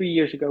 maybe 3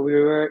 years ago.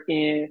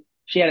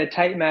 She had a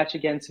tight match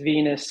against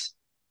Venus,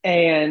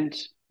 and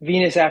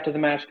Venus after the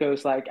match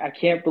goes like, "I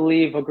can't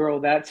believe a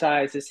girl that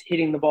size is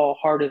hitting the ball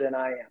harder than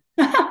I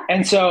am."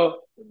 And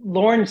so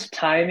Lauren's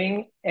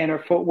timing and her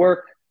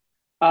footwork,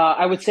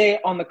 I would say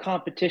on the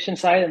competition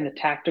side and the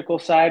tactical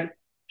side,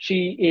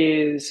 she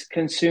is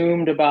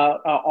consumed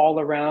about all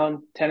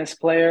around tennis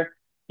player.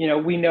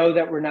 We know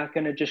that we're not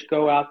going to just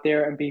go out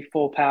there and be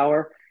full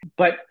power,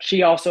 but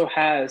she also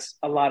has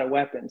a lot of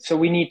weapons. So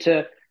we need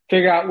to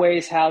figure out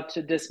ways how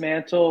to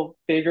dismantle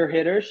bigger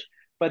hitters,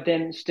 but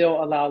then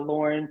still allow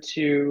Lauren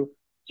to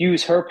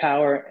use her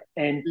power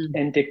and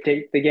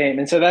dictate the game.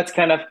 And so that's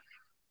kind of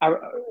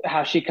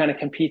how she kind of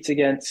competes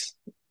against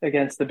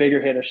the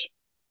bigger hitters.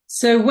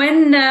 So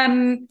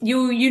when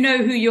you know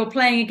who you're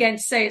playing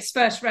against, say it's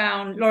first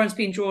round, Lauren's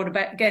been drawn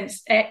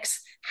against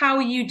X, how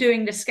are you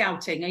doing the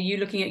scouting? Are you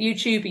looking at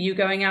YouTube? Are you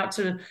going out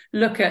to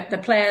look at the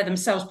player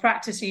themselves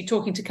practice? Are you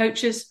talking to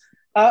coaches?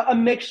 A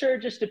mixture,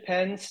 just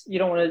depends. You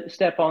don't want to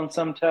step on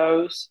some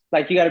toes.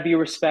 Like, you got to be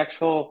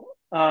respectful.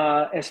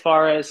 As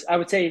far as, I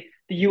would say,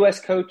 the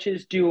U.S.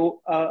 coaches do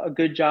a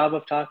good job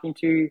of talking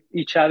to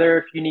each other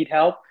if you need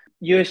help.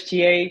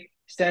 USTA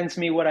sends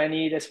me what I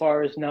need as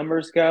far as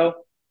numbers go.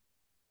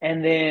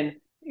 And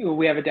then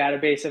we have a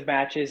database of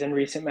matches and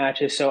recent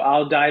matches. So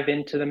I'll dive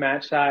into the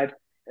match side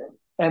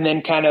and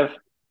then kind of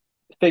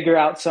figure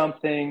out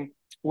something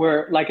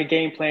where, like, a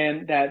game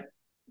plan that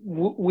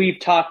we've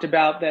talked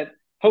about that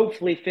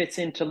hopefully fits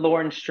into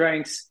Lauren's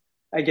strengths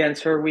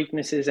against her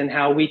weaknesses, and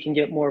how we can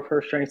get more of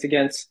her strengths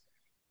against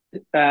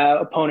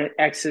opponent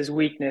X's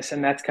weakness.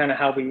 And that's kind of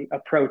how we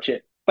approach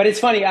it. But it's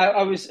funny.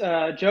 I was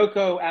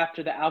Joko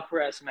after the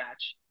Alcaraz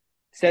match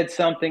said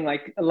something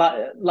like a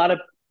lot of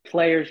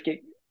players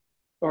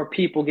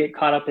people get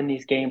caught up in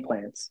these game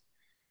plans.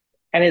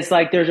 And it's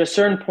like, there's a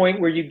certain point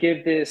where you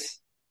give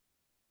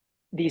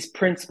these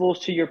principles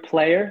to your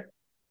player.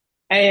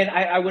 And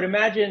I would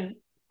imagine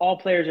all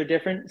players are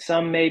different.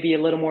 Some may be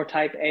a little more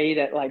type A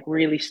that like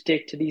really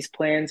stick to these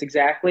plans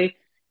exactly,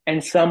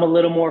 and some a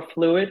little more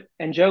fluid.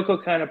 And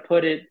Joko kind of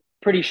put it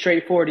pretty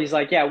straightforward. He's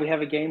like, yeah, we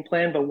have a game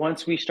plan, but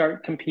once we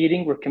start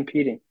competing, we're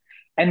competing.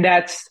 And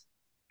that's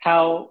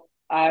how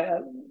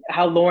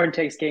Lauren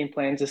takes game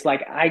plans. It's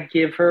like, I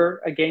give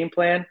her a game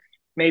plan,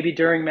 maybe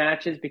during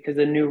matches, because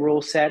the new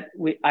rule set,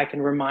 I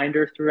can remind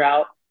her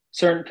throughout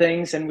certain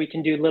things, and we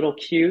can do little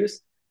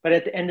cues. But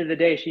at the end of the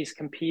day, she's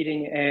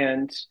competing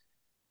and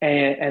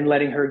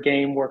letting her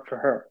game work for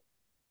her.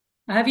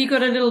 Have you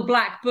got a little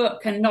black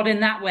book, and not in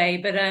that way,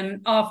 but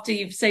after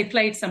you've, say,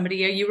 played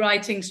somebody, are you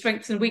writing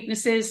strengths and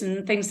weaknesses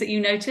and things that you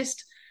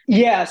noticed?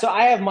 Yeah, so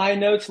I have my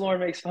notes. Lauren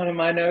makes fun of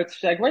my notes.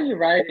 She's like, "What are you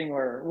writing?"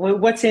 Or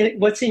 "What's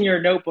in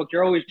your notebook?"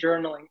 You're always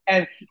journaling,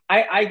 and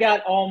I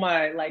got all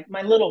my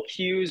little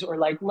cues or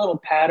like little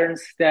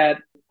patterns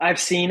that I've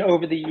seen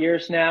over the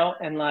years now,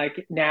 and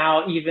like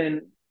now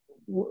even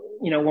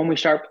when we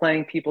start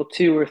playing people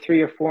 2 or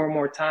 3 or 4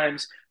 more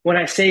times, when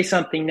I say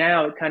something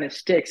now, it kind of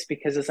sticks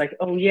because it's like,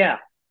 oh yeah,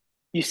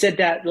 you said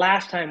that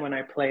last time when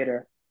I played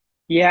her.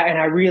 Yeah, and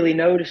I really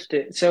noticed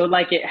it. So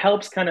like it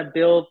helps kind of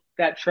build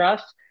that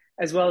trust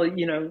as well.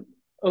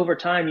 Over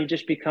time you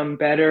just become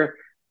better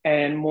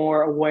and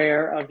more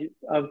aware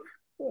of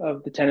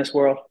the tennis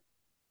world.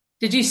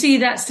 Did you see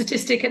that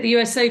statistic at the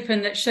US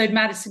Open that showed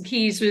Madison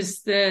Keys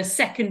was the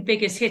second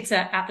biggest hitter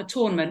at the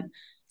tournament?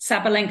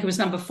 Sabalenka was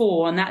number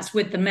 4, and that's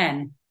with the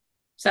men.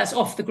 So that's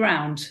off the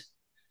ground.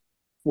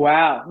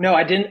 Wow. No,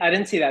 I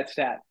didn't see that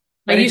stat. Are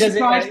But you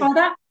surprised by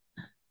that?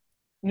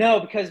 No,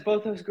 because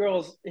both those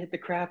girls hit the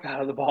crap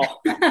out of the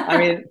ball.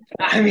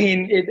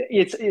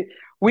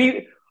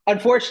 We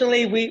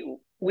unfortunately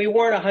we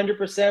weren't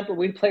 100%, but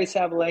we played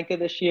Sabalenka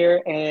this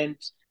year and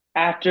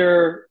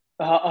after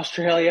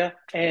Australia,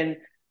 and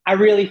I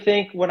really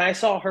think when I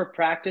saw her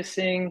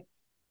practicing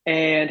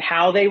and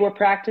how they were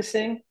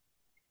practicing,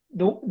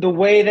 the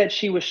way that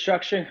she was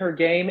structuring her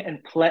game and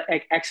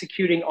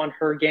executing on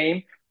her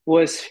game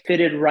was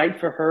fitted right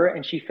for her,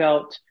 and she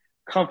felt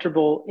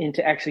comfortable in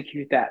to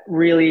execute that.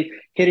 Really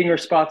hitting her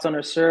spots on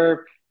her serve,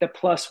 the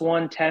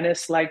 +1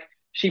 tennis, like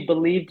she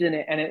believed in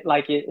it, and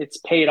it's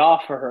paid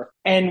off for her.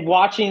 And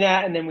watching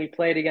that, and then we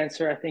played against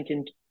her, I think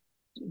in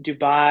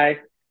Dubai,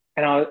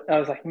 and I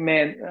was like,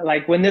 man,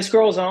 like when this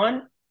girl's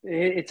on,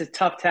 it's a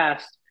tough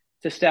task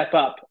to step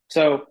up.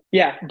 So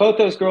yeah, both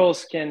those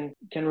girls can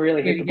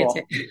really hit the ball.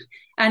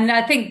 And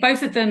I think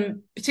both of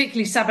them,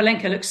 particularly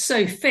Sabalenka, looks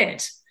so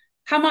fit.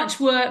 How much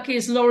work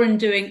is Lauren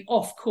doing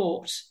off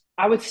court?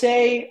 I would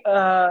say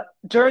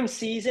during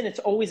season, it's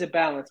always a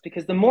balance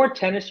because the more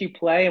tennis you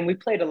play, and we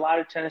played a lot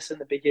of tennis in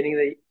the beginning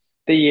of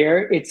the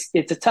year, it's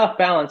a tough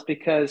balance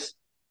because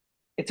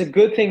it's a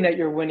good thing that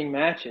you're winning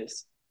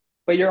matches,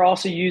 but you're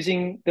also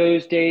using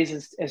those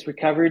days as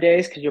recovery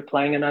days because you're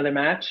playing another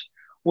match.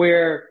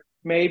 Where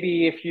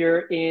maybe if you're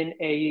in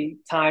a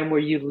time where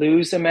you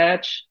lose a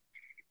match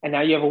and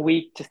now you have a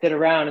week to sit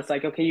around, it's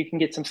like, okay, you can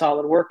get some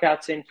solid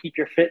workouts in,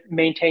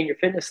 maintain your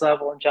fitness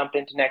level and jump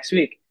into next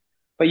week.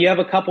 But you have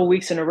a couple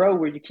weeks in a row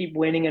where you keep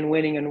winning and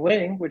winning and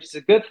winning, which is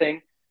a good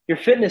thing. Your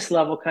fitness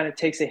level kind of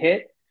takes a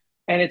hit,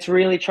 and it's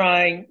really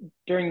trying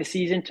during the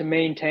season to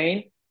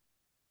maintain.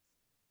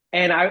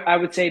 And I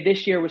would say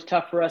this year was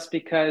tough for us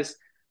because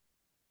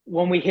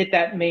when we hit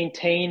that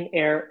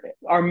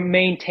our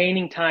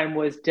maintaining time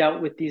was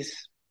dealt with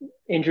these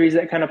injuries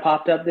that kind of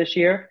popped up this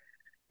year.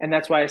 And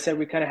that's why I said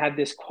we kind of had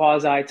this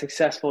quasi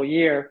successful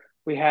year.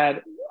 We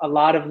had a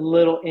lot of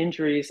little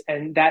injuries,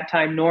 and that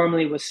time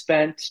normally was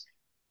spent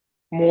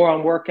more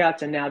on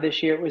workouts. And now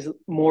this year it was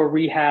more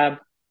rehab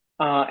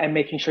and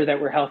making sure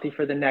that we're healthy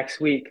for the next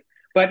week.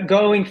 But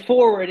going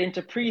forward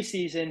into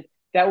preseason,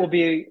 that will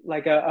be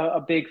like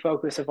a big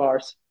focus of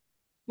ours.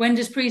 When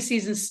does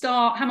preseason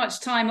start? How much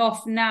time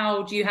off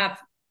now do you have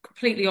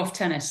completely off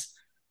tennis?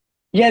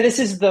 Yeah, this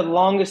is the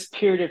longest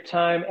period of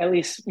time, at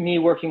least me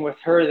working with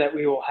her, that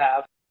we will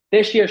have.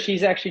 This year,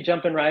 she's actually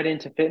jumping right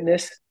into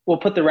fitness. We'll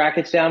put the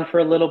rackets down for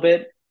a little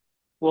bit.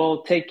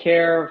 We'll take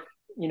care of,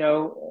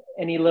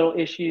 any little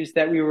issues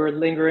that we were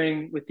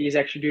lingering with these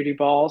extra duty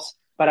balls.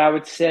 But I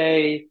would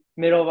say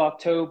middle of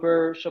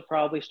October, she'll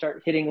probably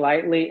start hitting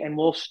lightly, and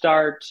we'll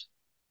start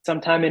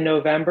sometime in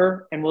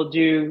November, and we'll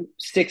do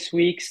 6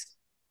 weeks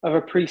of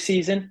a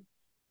preseason.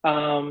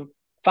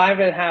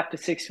 5.5 to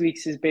 6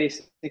 weeks is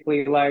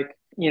basically like,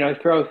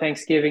 throw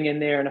Thanksgiving in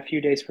there and a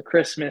few days for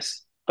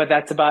Christmas, but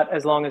that's about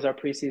as long as our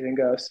preseason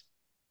goes.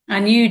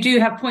 And you do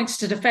have points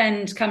to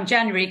defend come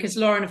January because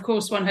Lauren, of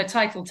course, won her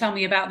title. Tell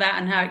me about that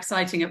and how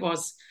exciting it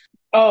was.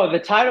 Oh, the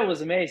title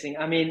was amazing.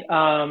 I mean,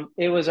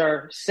 it was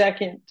our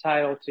second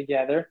title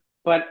together,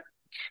 but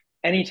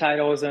any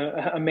title was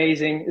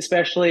amazing,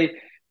 especially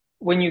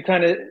when you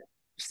kind of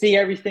see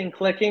everything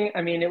clicking.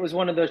 I mean, it was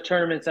one of those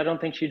tournaments. I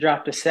don't think she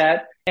dropped a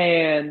set.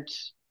 And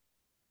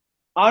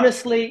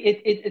honestly,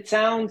 it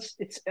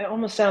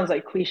almost sounds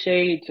like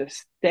cliche to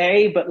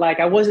say, but like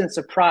I wasn't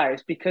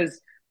surprised because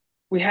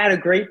we had a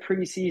great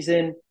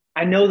preseason.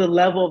 I know the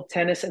level of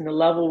tennis and the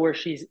level where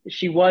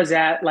she was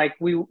at. Like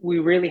we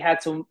really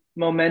had some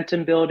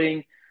momentum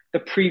building the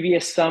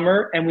previous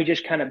summer, and we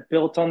just kind of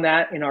built on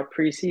that in our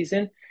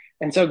preseason.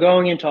 And so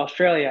going into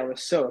Australia, I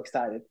was so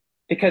excited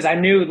because I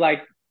knew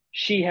like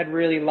she had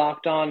really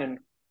locked on and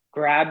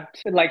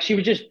grabbed, like she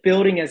was just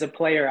building as a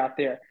player out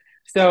there.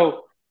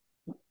 So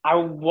I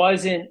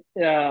wasn't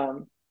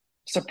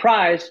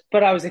surprised,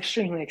 but I was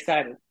extremely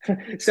excited.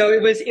 So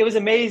it was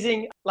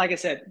amazing. Like I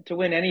said, to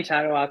win any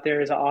title out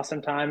there is an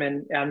awesome time,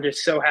 and I'm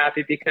just so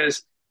happy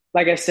because,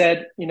 like I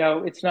said,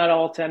 it's not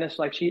all tennis.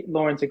 Like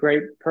Lauren's a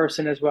great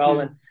person as well,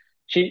 and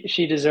Mm.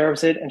 she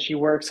deserves it, and she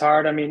works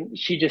hard. I mean,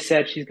 she just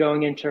said she's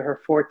going into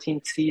her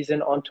 14th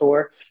season on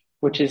tour,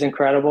 which is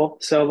incredible.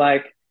 So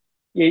like,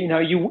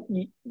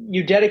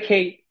 you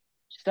dedicate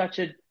such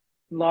a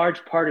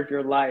large part of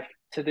your life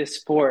to this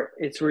sport.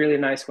 It's really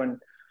nice when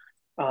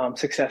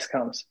success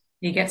comes.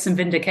 You get some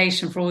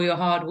vindication for all your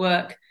hard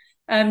work.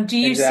 Do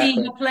you see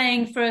Exactly. her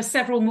playing for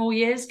several more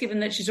years, given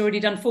that she's already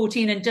done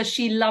 14? And does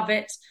she love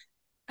it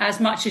as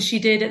much as she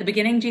did at the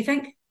beginning, do you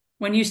think,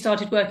 when you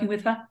started working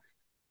with her?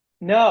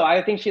 No,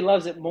 I think she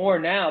loves it more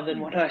now than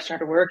when I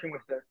started working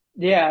with her.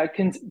 Yeah,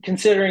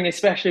 considering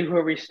especially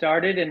where we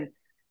started and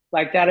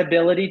like that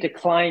ability to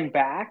climb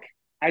back,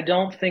 I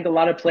don't think a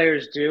lot of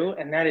players do,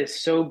 and that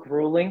is so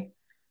grueling.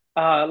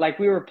 Like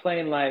we were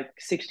playing like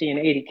 60 and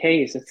 80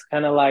 Ks. It's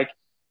kind of like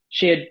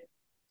she had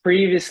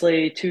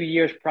previously 2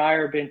 years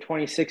prior been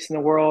 26 in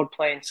the world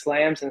playing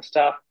slams and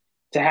stuff.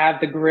 To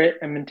have the grit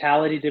and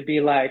mentality to be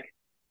like,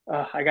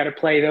 I got to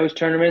play those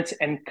tournaments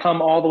and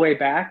come all the way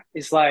back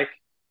is like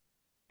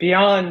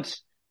beyond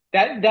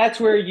that. That's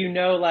where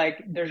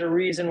like there's a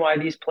reason why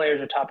these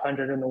players are top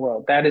 100 in the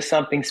world. That is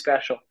something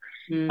special.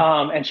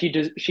 Mm. And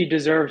she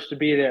deserves to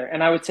be there.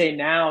 And I would say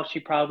now she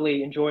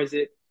probably enjoys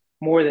it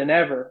more than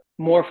ever,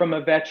 more from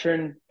a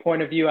veteran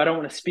point of view. I don't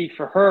want to speak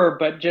for her,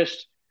 but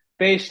just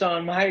based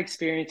on my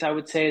experience, I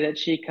would say that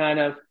she kind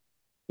of,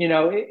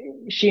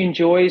 she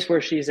enjoys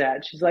where she's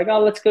at. She's like,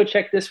 oh, let's go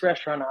check this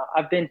restaurant out.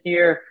 I've been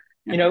here,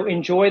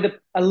 enjoy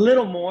a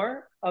little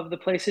more of the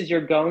places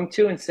you're going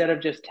to instead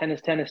of just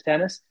tennis, tennis,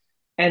 tennis.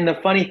 And the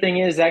funny thing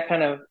is that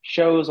kind of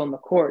shows on the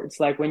court. It's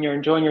like when you're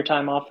enjoying your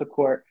time off the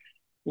court,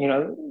 you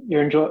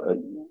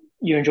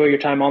enjoy your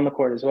time on the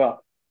court as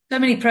well. So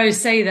many pros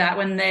say that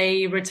when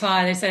they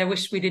retire, they say, I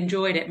wish we'd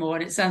enjoyed it more.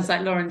 And it sounds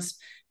like Lauren's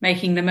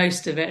making the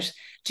most of it.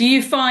 Do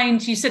you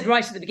find, you said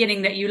right at the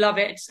beginning that you love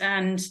it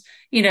and,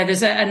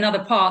 there's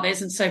another part that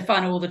isn't so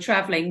fun, all the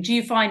traveling. Do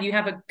you find you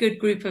have a good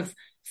group of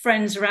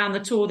friends around the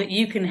tour that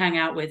you can hang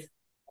out with?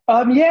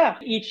 Yeah.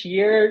 Each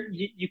year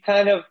you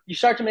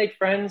start to make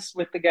friends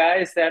with the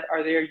guys that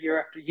are there year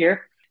after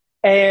year.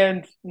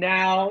 And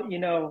now,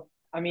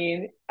 I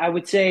mean, I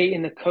would say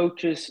in the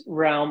coaches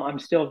realm, I'm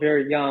still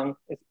very young,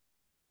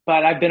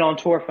 but I've been on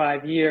tour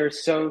 5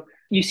 years. So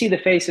you see the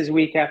faces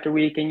week after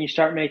week and you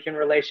start making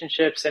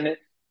relationships, and it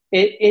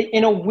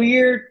in a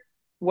weird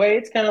way,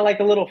 it's kind of like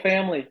a little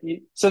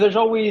family. So there's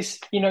always,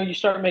 you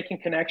start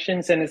making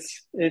connections, and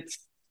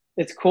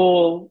it's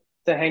cool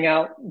to hang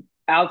out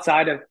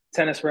outside of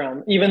tennis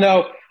realm, even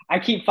though I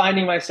keep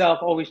finding myself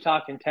always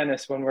talking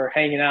tennis when we're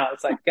hanging out.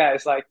 It's like,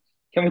 guys, like,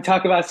 can we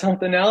talk about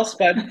something else?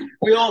 But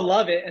we all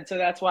love it. And so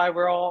that's why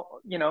we're all,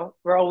 You're all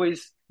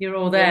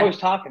we're there. always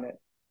talking it.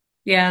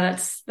 Yeah,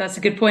 that's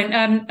a good point.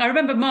 I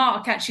remember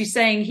Mark actually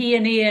saying he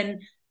and Ian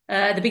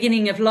at the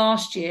beginning of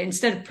last year,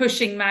 instead of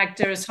pushing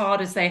Magda as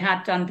hard as they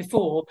had done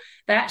before,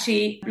 they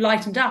actually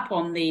lightened up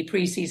on the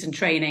pre-season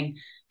training.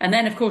 And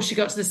then, of course, she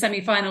got to the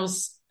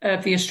semi-finals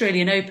of the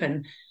Australian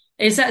Open.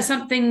 Is that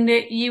something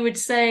that you would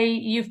say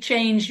you've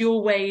changed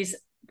your ways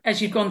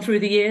as you've gone through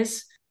the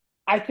years?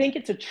 I think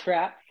it's a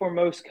trap for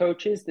most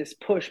coaches, this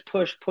push,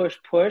 push, push,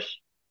 push.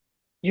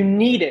 You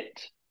need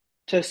it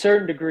to a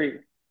certain degree.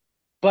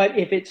 But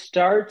if it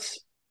starts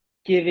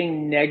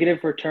giving negative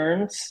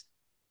returns,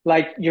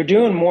 like you're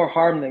doing more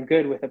harm than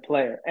good with a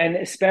player. And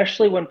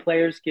especially when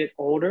players get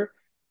older,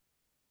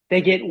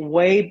 they get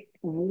way,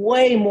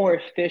 way more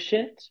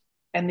efficient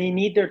and they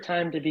need their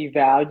time to be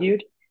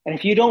valued. And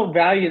if you don't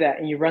value that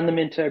and you run them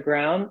into the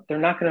ground, they're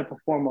not going to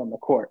perform on the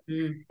court.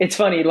 Mm. It's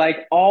funny,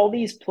 like all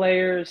these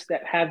players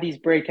that have these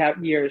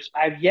breakout years,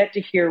 I've yet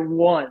to hear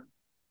one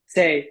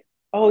say,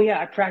 oh, yeah,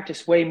 I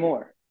practice way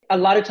more. A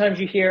lot of times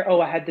you hear,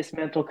 oh, I had this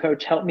mental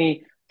coach help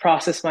me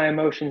process my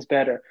emotions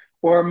better.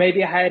 Or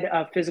maybe I had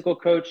a physical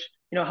coach,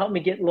 help me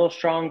get a little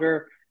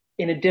stronger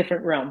in a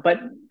different realm. But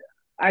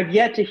I've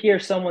yet to hear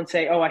someone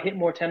say, oh, I hit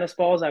more tennis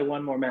balls, I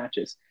won more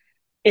matches.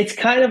 It's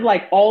kind of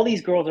like all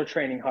these girls are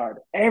training hard.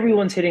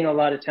 Everyone's hitting a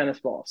lot of tennis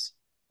balls,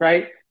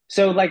 right?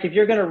 So like if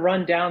you're going to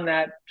run down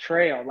that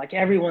trail, like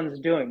everyone's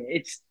doing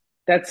it,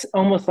 that's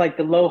almost like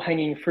the low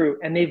hanging fruit.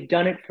 And they've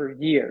done it for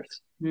years.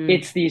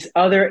 It's these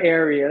other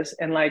areas.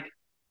 And like,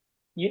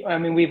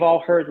 we've all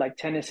heard like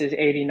tennis is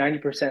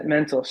 80-90%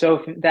 mental. So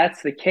if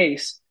that's the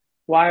case,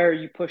 why are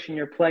you pushing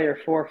your player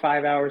 4 or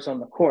 5 hours on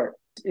the court?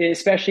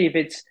 Especially if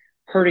it's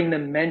hurting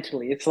them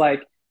mentally. It's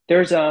like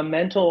there's a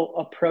mental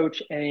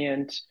approach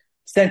and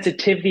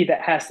sensitivity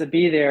that has to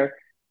be there.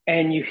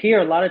 And you hear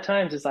a lot of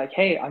times it's like,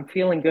 hey, I'm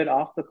feeling good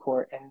off the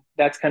court. And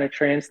that's kind of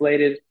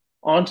translated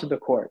onto the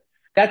court.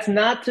 That's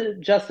not to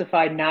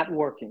justify not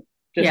working,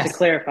 just to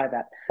clarify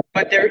that.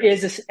 But there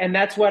is, and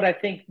that's what I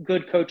think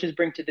good coaches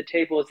bring to the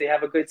table is they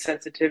have a good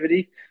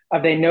sensitivity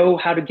of they know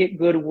how to get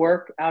good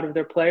work out of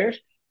their players,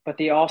 but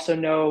they also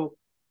know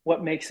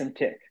what makes them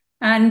tick.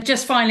 And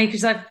just finally,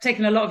 because I've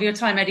taken a lot of your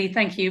time, Eddie,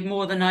 thank you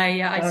more than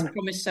I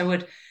promised I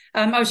would.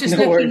 I was just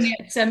looking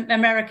at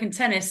American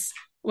tennis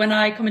when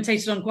I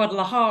commentated on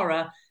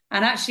Guadalajara,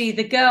 and actually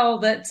the girl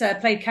that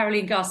played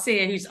Caroline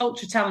Garcia, who's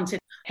ultra talented.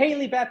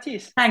 Haley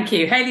Baptiste. Thank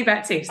you, Haley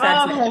Baptiste.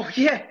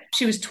 Yeah.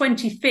 She was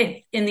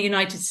 25th in the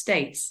United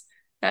States.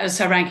 That was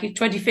her ranking,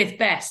 25th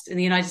best in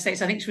the United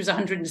States. I think she was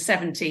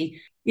 170.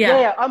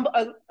 Yeah.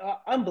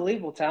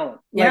 Unbelievable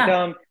talent.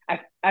 Yeah.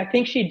 I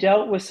think she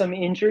dealt with some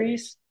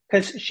injuries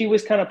because she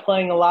was kind of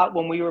playing a lot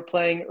when we were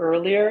playing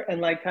earlier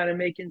and like kind of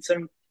making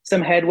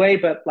some headway,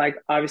 but like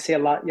obviously a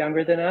lot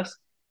younger than us.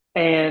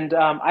 And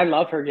I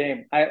love her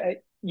game.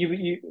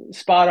 You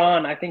spot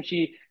on. I think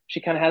she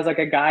kind of has like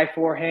a guy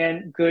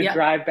forehand, good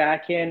drive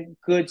backhand,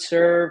 good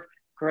serve,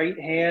 great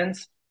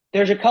hands.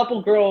 There's a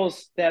couple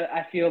girls that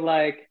I feel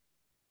like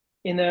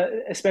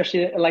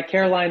especially like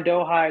Caroline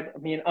Dohide, I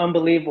mean,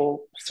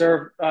 unbelievable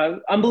serve,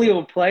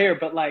 unbelievable player,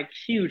 but like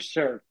huge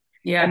serve.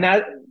 Yeah. And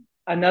that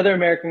another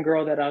American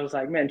girl that I was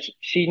like, man,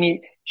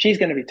 she's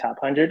going to be top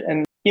 100.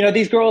 And,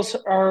 these girls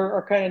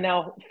are kind of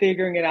now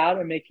figuring it out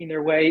and making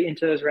their way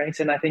into those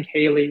ranks. And I think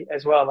Haley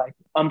as well, like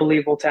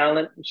unbelievable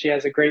talent. She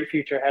has a great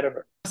future ahead of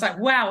her. It's like,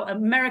 wow,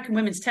 American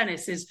women's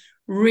tennis is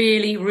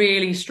really,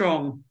 really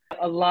strong.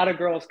 A lot of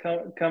girls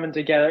coming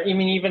together. I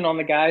mean, even on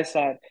the guys'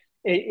 side,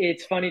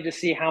 it's funny to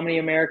see how many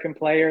American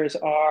players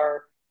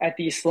are at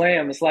these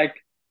slams. Like,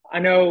 I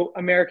know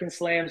American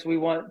slams, we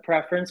want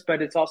preference,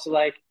 but it's also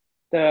like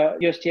the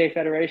USTA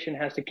Federation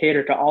has to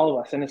cater to all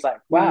of us. And it's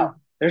like, wow,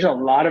 there's a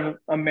lot of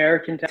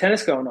American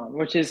tennis going on,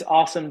 which is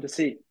awesome to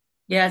see.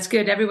 Yeah, it's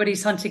good.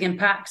 Everybody's hunting in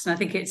packs. And I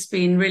think it's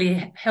been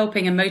really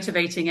helping and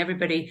motivating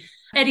everybody.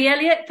 Eddie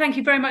Elliott, thank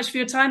you very much for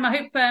your time. I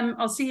hope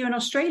I'll see you in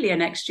Australia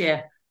next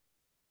year.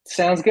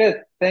 Sounds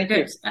good. Thank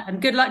you.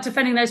 And good luck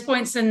defending those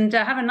points and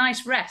have a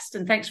nice rest.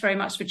 And thanks very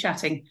much for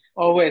chatting.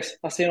 Always.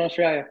 I'll see you in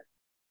Australia.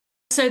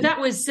 So that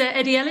was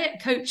Eddie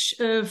Elliott, coach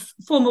of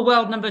former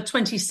world number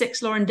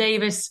 26, Lauren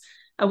Davis,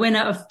 a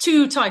winner of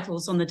 2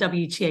 titles on the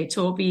WTA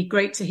Tour. It'll be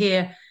great to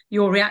hear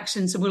your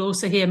reactions. And we'll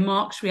also hear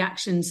Mark's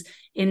reactions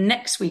in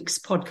next week's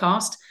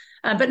podcast.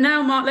 But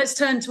now, Mark, let's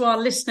turn to our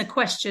listener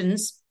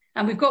questions.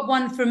 And we've got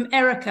one from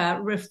Erica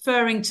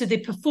referring to the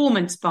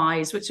performance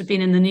buys, which have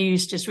been in the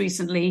news just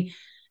recently.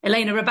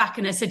 Elena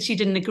Rybakina said she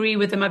didn't agree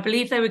with them. I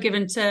believe they were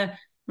given to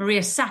Maria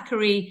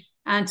Sakkari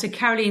and to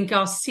Caroline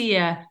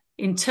Garcia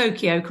in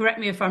Tokyo. Correct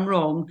me if I'm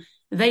wrong.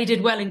 They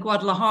did well in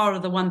Guadalajara,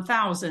 the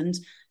 1000.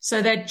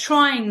 So they're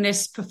trying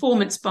this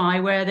performance buy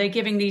where they're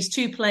giving these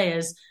 2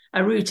 players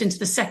a route into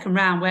the second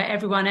round where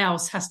everyone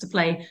else has to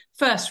play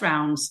first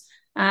rounds.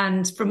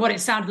 And from what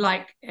it sounded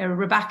like,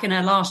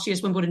 Rybakina, last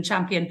year's Wimbledon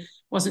champion,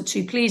 wasn't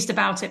too pleased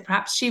about it.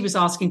 Perhaps she was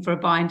asking for a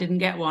buy and didn't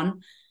get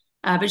one.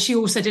 But she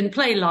also didn't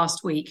play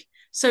last week.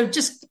 So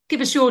just give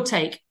us your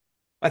take.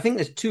 I think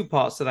there's 2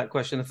 parts to that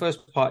question. The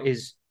first part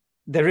is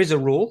there is a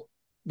rule.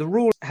 The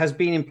rule has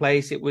been in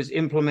place. It was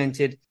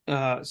implemented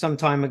some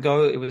time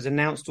ago. It was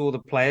announced to all the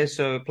players.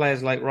 So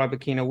players like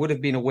Rybakina would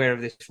have been aware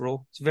of this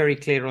rule. It's very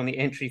clear on the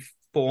entry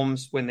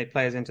forms when the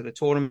players enter the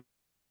tournament,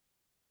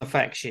 the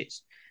fact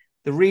sheets.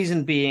 The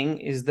reason being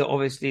is that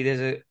obviously there's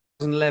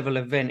a 1,000-level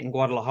event in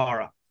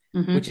Guadalajara,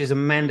 which is a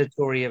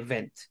mandatory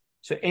event.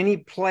 So any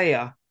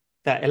player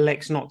that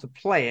elects not to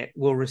play it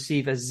will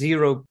receive a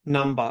 0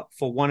 number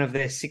for one of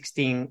their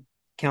 16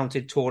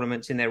 counted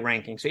tournaments in their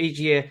ranking. So each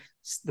year,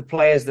 the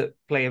players that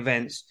play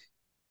events,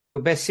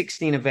 the best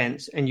 16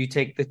 events, and you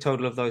take the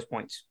total of those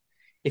points.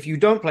 If you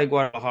don't play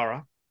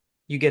Guadalajara,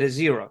 you get a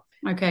 0.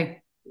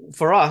 Okay.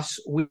 For us,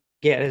 we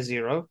get a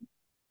 0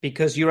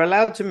 because you're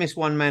allowed to miss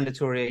 1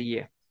 mandatory a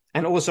year.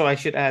 And also, I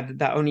should add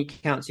that only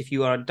counts if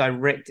you are a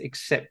direct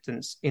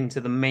acceptance into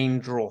the main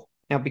draw.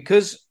 Now,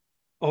 because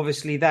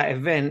obviously that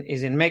event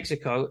is in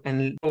Mexico and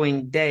the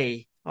following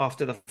day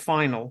after the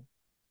final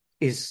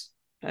is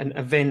an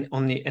event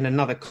in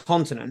another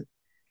continent,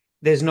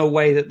 there's no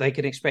way that they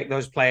can expect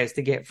those players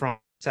to get from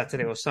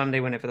Saturday or Sunday,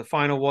 whenever the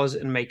final was,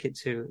 and make it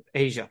to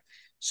Asia.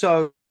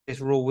 So this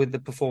rule with the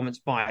performance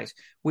buys,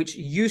 which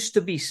used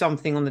to be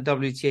something on the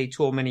WTA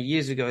Tour many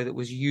years ago that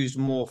was used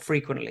more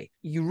frequently.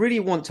 You really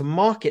want to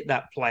market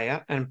that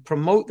player and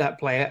promote that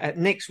player at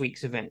next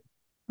week's event.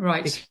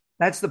 Right. Because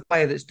that's the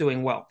player that's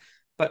doing well.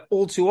 But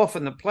all too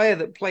often, the player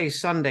that plays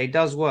Sunday,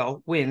 does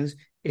well, wins,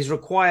 is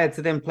required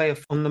to then play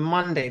on the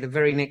Monday, the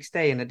very next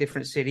day in a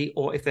different city,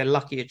 or if they're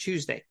lucky, a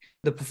Tuesday.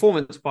 The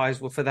performance buys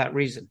were for that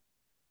reason.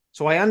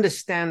 So I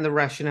understand the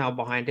rationale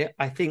behind it.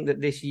 I think that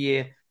this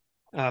year,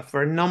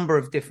 for a number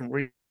of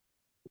different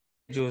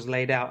reasons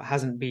laid out,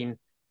 hasn't been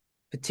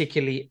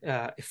particularly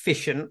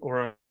efficient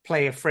or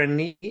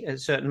player-friendly at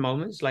certain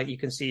moments. Like you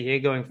can see here,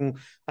 going from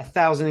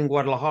 1,000 in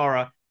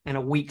Guadalajara, and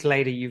a week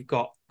later, you've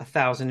got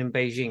 1,000 in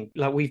Beijing.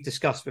 Like we've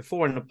discussed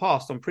before in the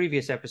past on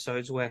previous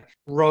episodes, where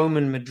Rome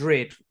and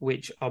Madrid,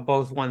 which are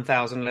both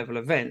 1,000 level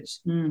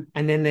events, and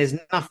then there's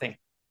nothing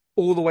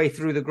all the way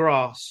through the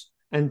grass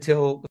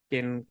until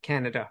in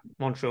Canada,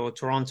 Montreal,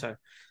 Toronto.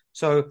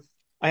 So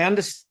I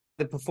understand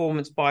the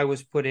performance buy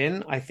was put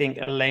in. I think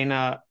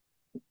Elena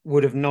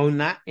would have known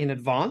that in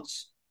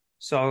advance.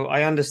 So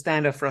I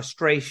understand her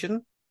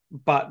frustration,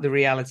 but the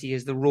reality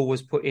is the rule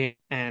was put in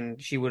and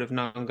she would have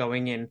known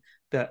going in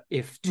that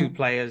if two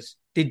players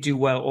did do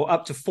well, or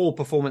up to 4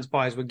 performance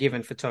buys were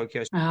given for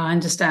Tokyo. I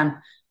understand.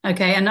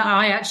 Okay, and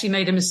I actually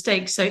made a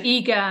mistake. So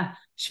Iga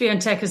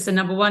Swiatek, as the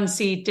number 1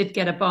 seed, did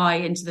get a bye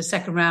into the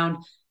second round,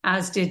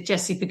 as did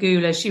Jessie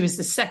Pegula. She was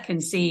the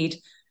 2nd seed.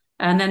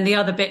 And then the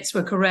other bits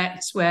were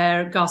correct,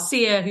 where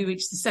Garcia, who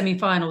reached the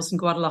semi-finals in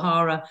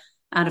Guadalajara,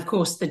 and of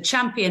course the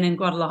champion in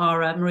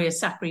Guadalajara, Maria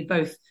Sakkari,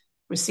 both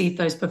received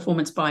those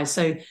performance buys.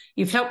 So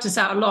you've helped us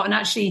out a lot. And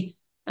actually,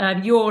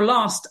 your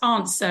last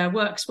answer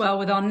works well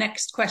with our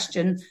next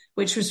question,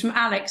 which was from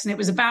Alex, and it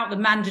was about the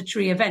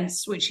mandatory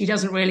events, which he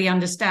doesn't really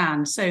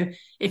understand. So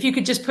if you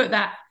could just put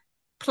that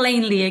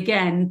plainly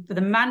again, for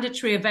the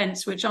mandatory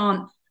events, which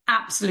aren't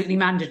absolutely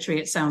mandatory,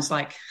 it sounds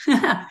like.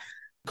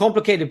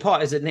 Complicated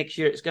part is that next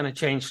year it's going to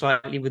change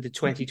slightly with the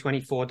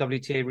 2024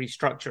 WTA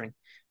restructuring.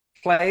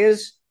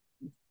 Players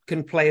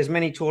can play as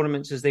many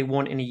tournaments as they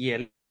want in a year.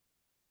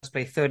 Let's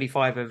play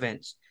 35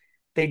 events.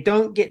 They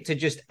don't get to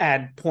just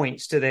add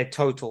points to their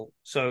total.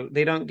 So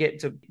they don't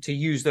get to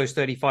use those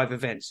 35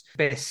 events,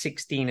 best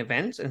 16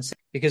 events. And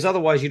because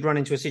otherwise you'd run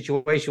into a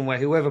situation where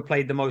whoever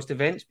played the most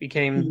events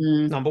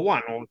became number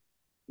 1 or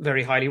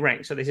very highly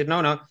ranked. So they said,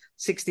 no,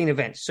 16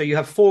 events. So you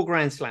have 4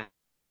 Grand Slams.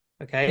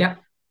 Okay. Yeah.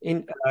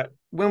 In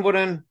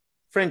Wimbledon,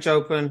 French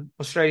Open,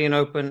 Australian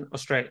Open,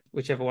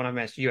 whichever one I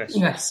missed,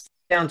 US.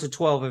 Down to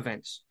 12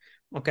 events.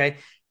 Okay.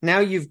 Now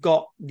you've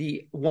got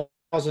the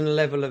 1,000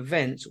 level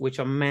events, which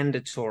are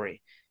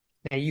mandatory.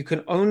 Now you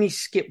can only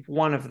skip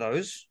one of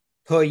those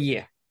per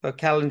year. Per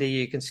calendar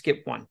year, you can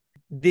skip one.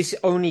 This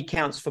only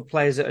counts for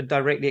players that are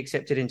directly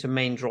accepted into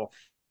main draw.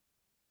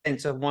 And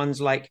so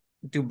ones like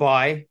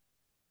Dubai,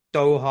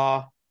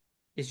 Doha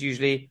is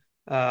usually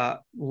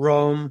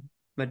Rome,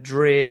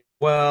 Madrid,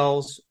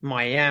 Wells,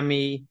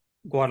 Miami,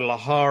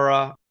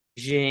 Guadalajara,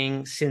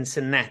 Beijing,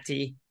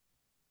 Cincinnati.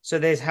 So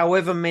there's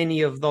however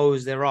many of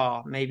those there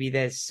are. Maybe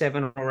there's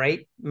 7 or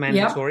 8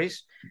 mandatories.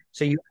 Yep.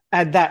 So you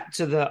add that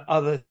to the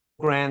other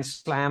Grand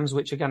Slams,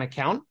 which are going to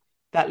count.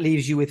 That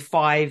leaves you with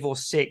 5 or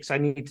 6. I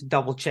need to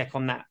double check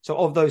on that. So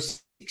of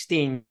those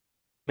 16,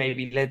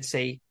 maybe let's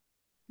say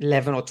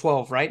 11 or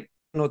 12, right?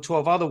 Or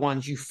 12 other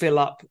ones you fill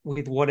up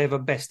with whatever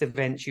best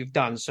events you've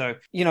done. So,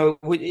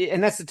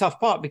 and that's the tough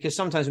part, because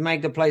sometimes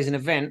Magda plays an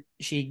event,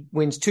 she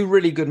wins 2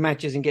 really good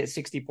matches and gets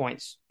 60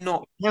 points.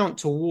 Not count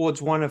towards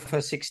one of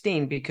her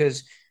 16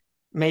 because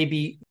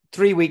maybe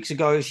 3 weeks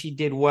ago she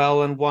did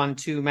well and won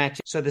 2 matches.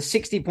 So the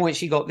 60 points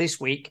she got this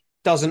week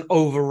doesn't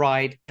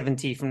override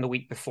 70 from the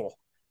week before.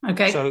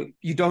 Okay. So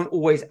you don't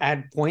always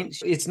add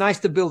points. It's nice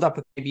to build up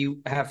if you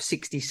have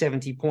 60,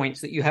 70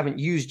 points that you haven't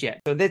used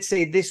yet. So let's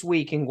say this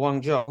week in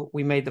Guangzhou,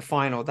 we made the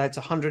final. That's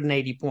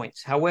 180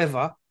 points.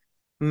 However,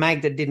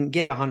 Magda didn't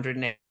get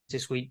 180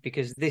 this week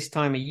because this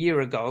time a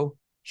year ago,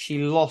 she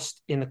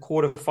lost in the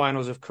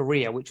quarterfinals of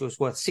Korea, which was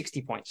worth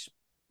 60 points.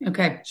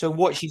 Okay. So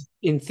what she's,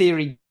 in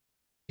theory,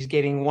 is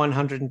getting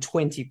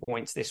 120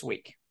 points this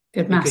week.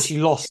 Good maths. Because she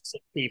lost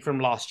 60 from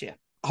last year.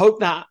 I hope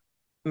that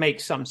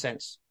makes some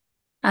sense.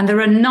 And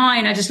there are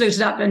 9, I just looked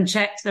it up and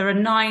checked, there are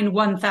 9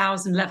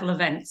 1,000 level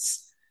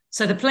events.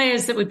 So the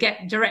players that would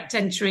get direct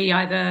entry,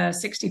 either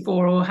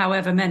 64 or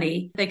however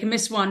many, they can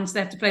miss one, so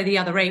they have to play the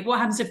other 8. What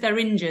happens if they're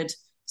injured?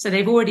 So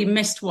they've already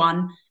missed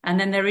one and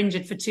then they're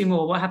injured for 2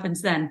 more. What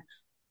happens then?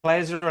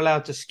 Players are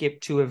allowed to skip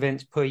 2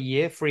 events per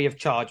year, free of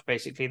charge,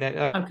 basically.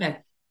 They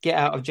get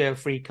out of jail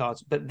free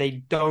cards, but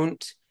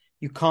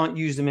you can't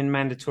use them in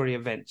mandatory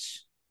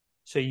events.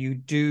 So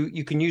you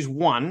can use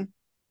one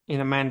in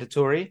a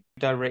mandatory,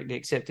 directly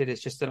accepted.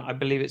 It's just, I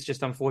believe it's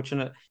just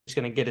unfortunate. It's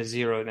going to get a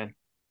 0 then.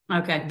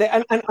 Okay.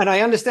 And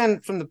I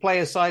understand from the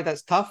player side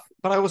that's tough,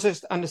 but I also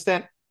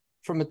understand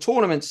from a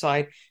tournament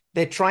side,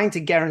 they're trying to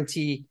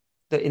guarantee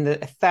that in the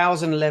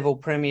 1,000 level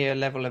Premier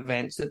level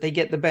events that they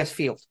get the best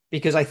field,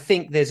 because I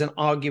think there's an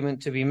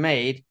argument to be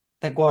made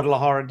that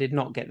Guadalajara did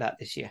not get that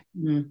this year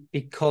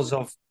because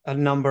of a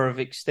number of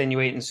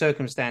extenuating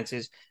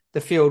circumstances.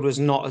 The field was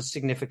not as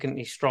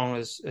significantly strong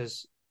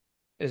as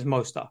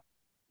most are.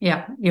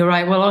 Yeah, you're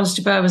right. Well,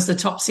 Ozjabeur was the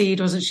top seed,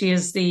 wasn't she,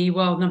 as the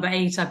world number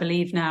 8, I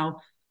believe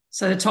now.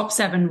 So the top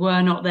 7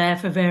 were not there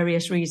for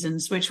various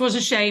reasons, which was a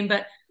shame.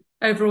 But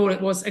overall, it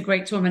was a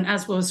great tournament,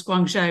 as was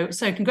Guangzhou.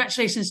 So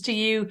congratulations to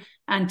you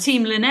and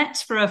Team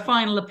Lynette for a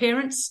final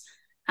appearance.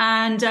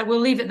 And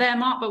we'll leave it there,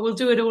 Mark, but we'll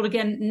do it all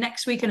again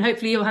next week. And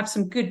hopefully you'll have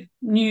some good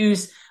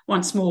news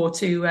once more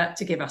to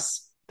give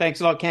us.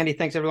 Thanks a lot, Candy.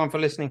 Thanks, everyone, for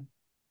listening.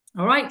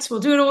 All right, we'll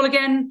do it all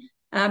again.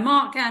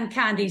 Mark and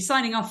Candy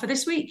signing off for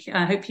this week.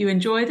 I hope you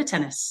enjoy the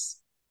tennis.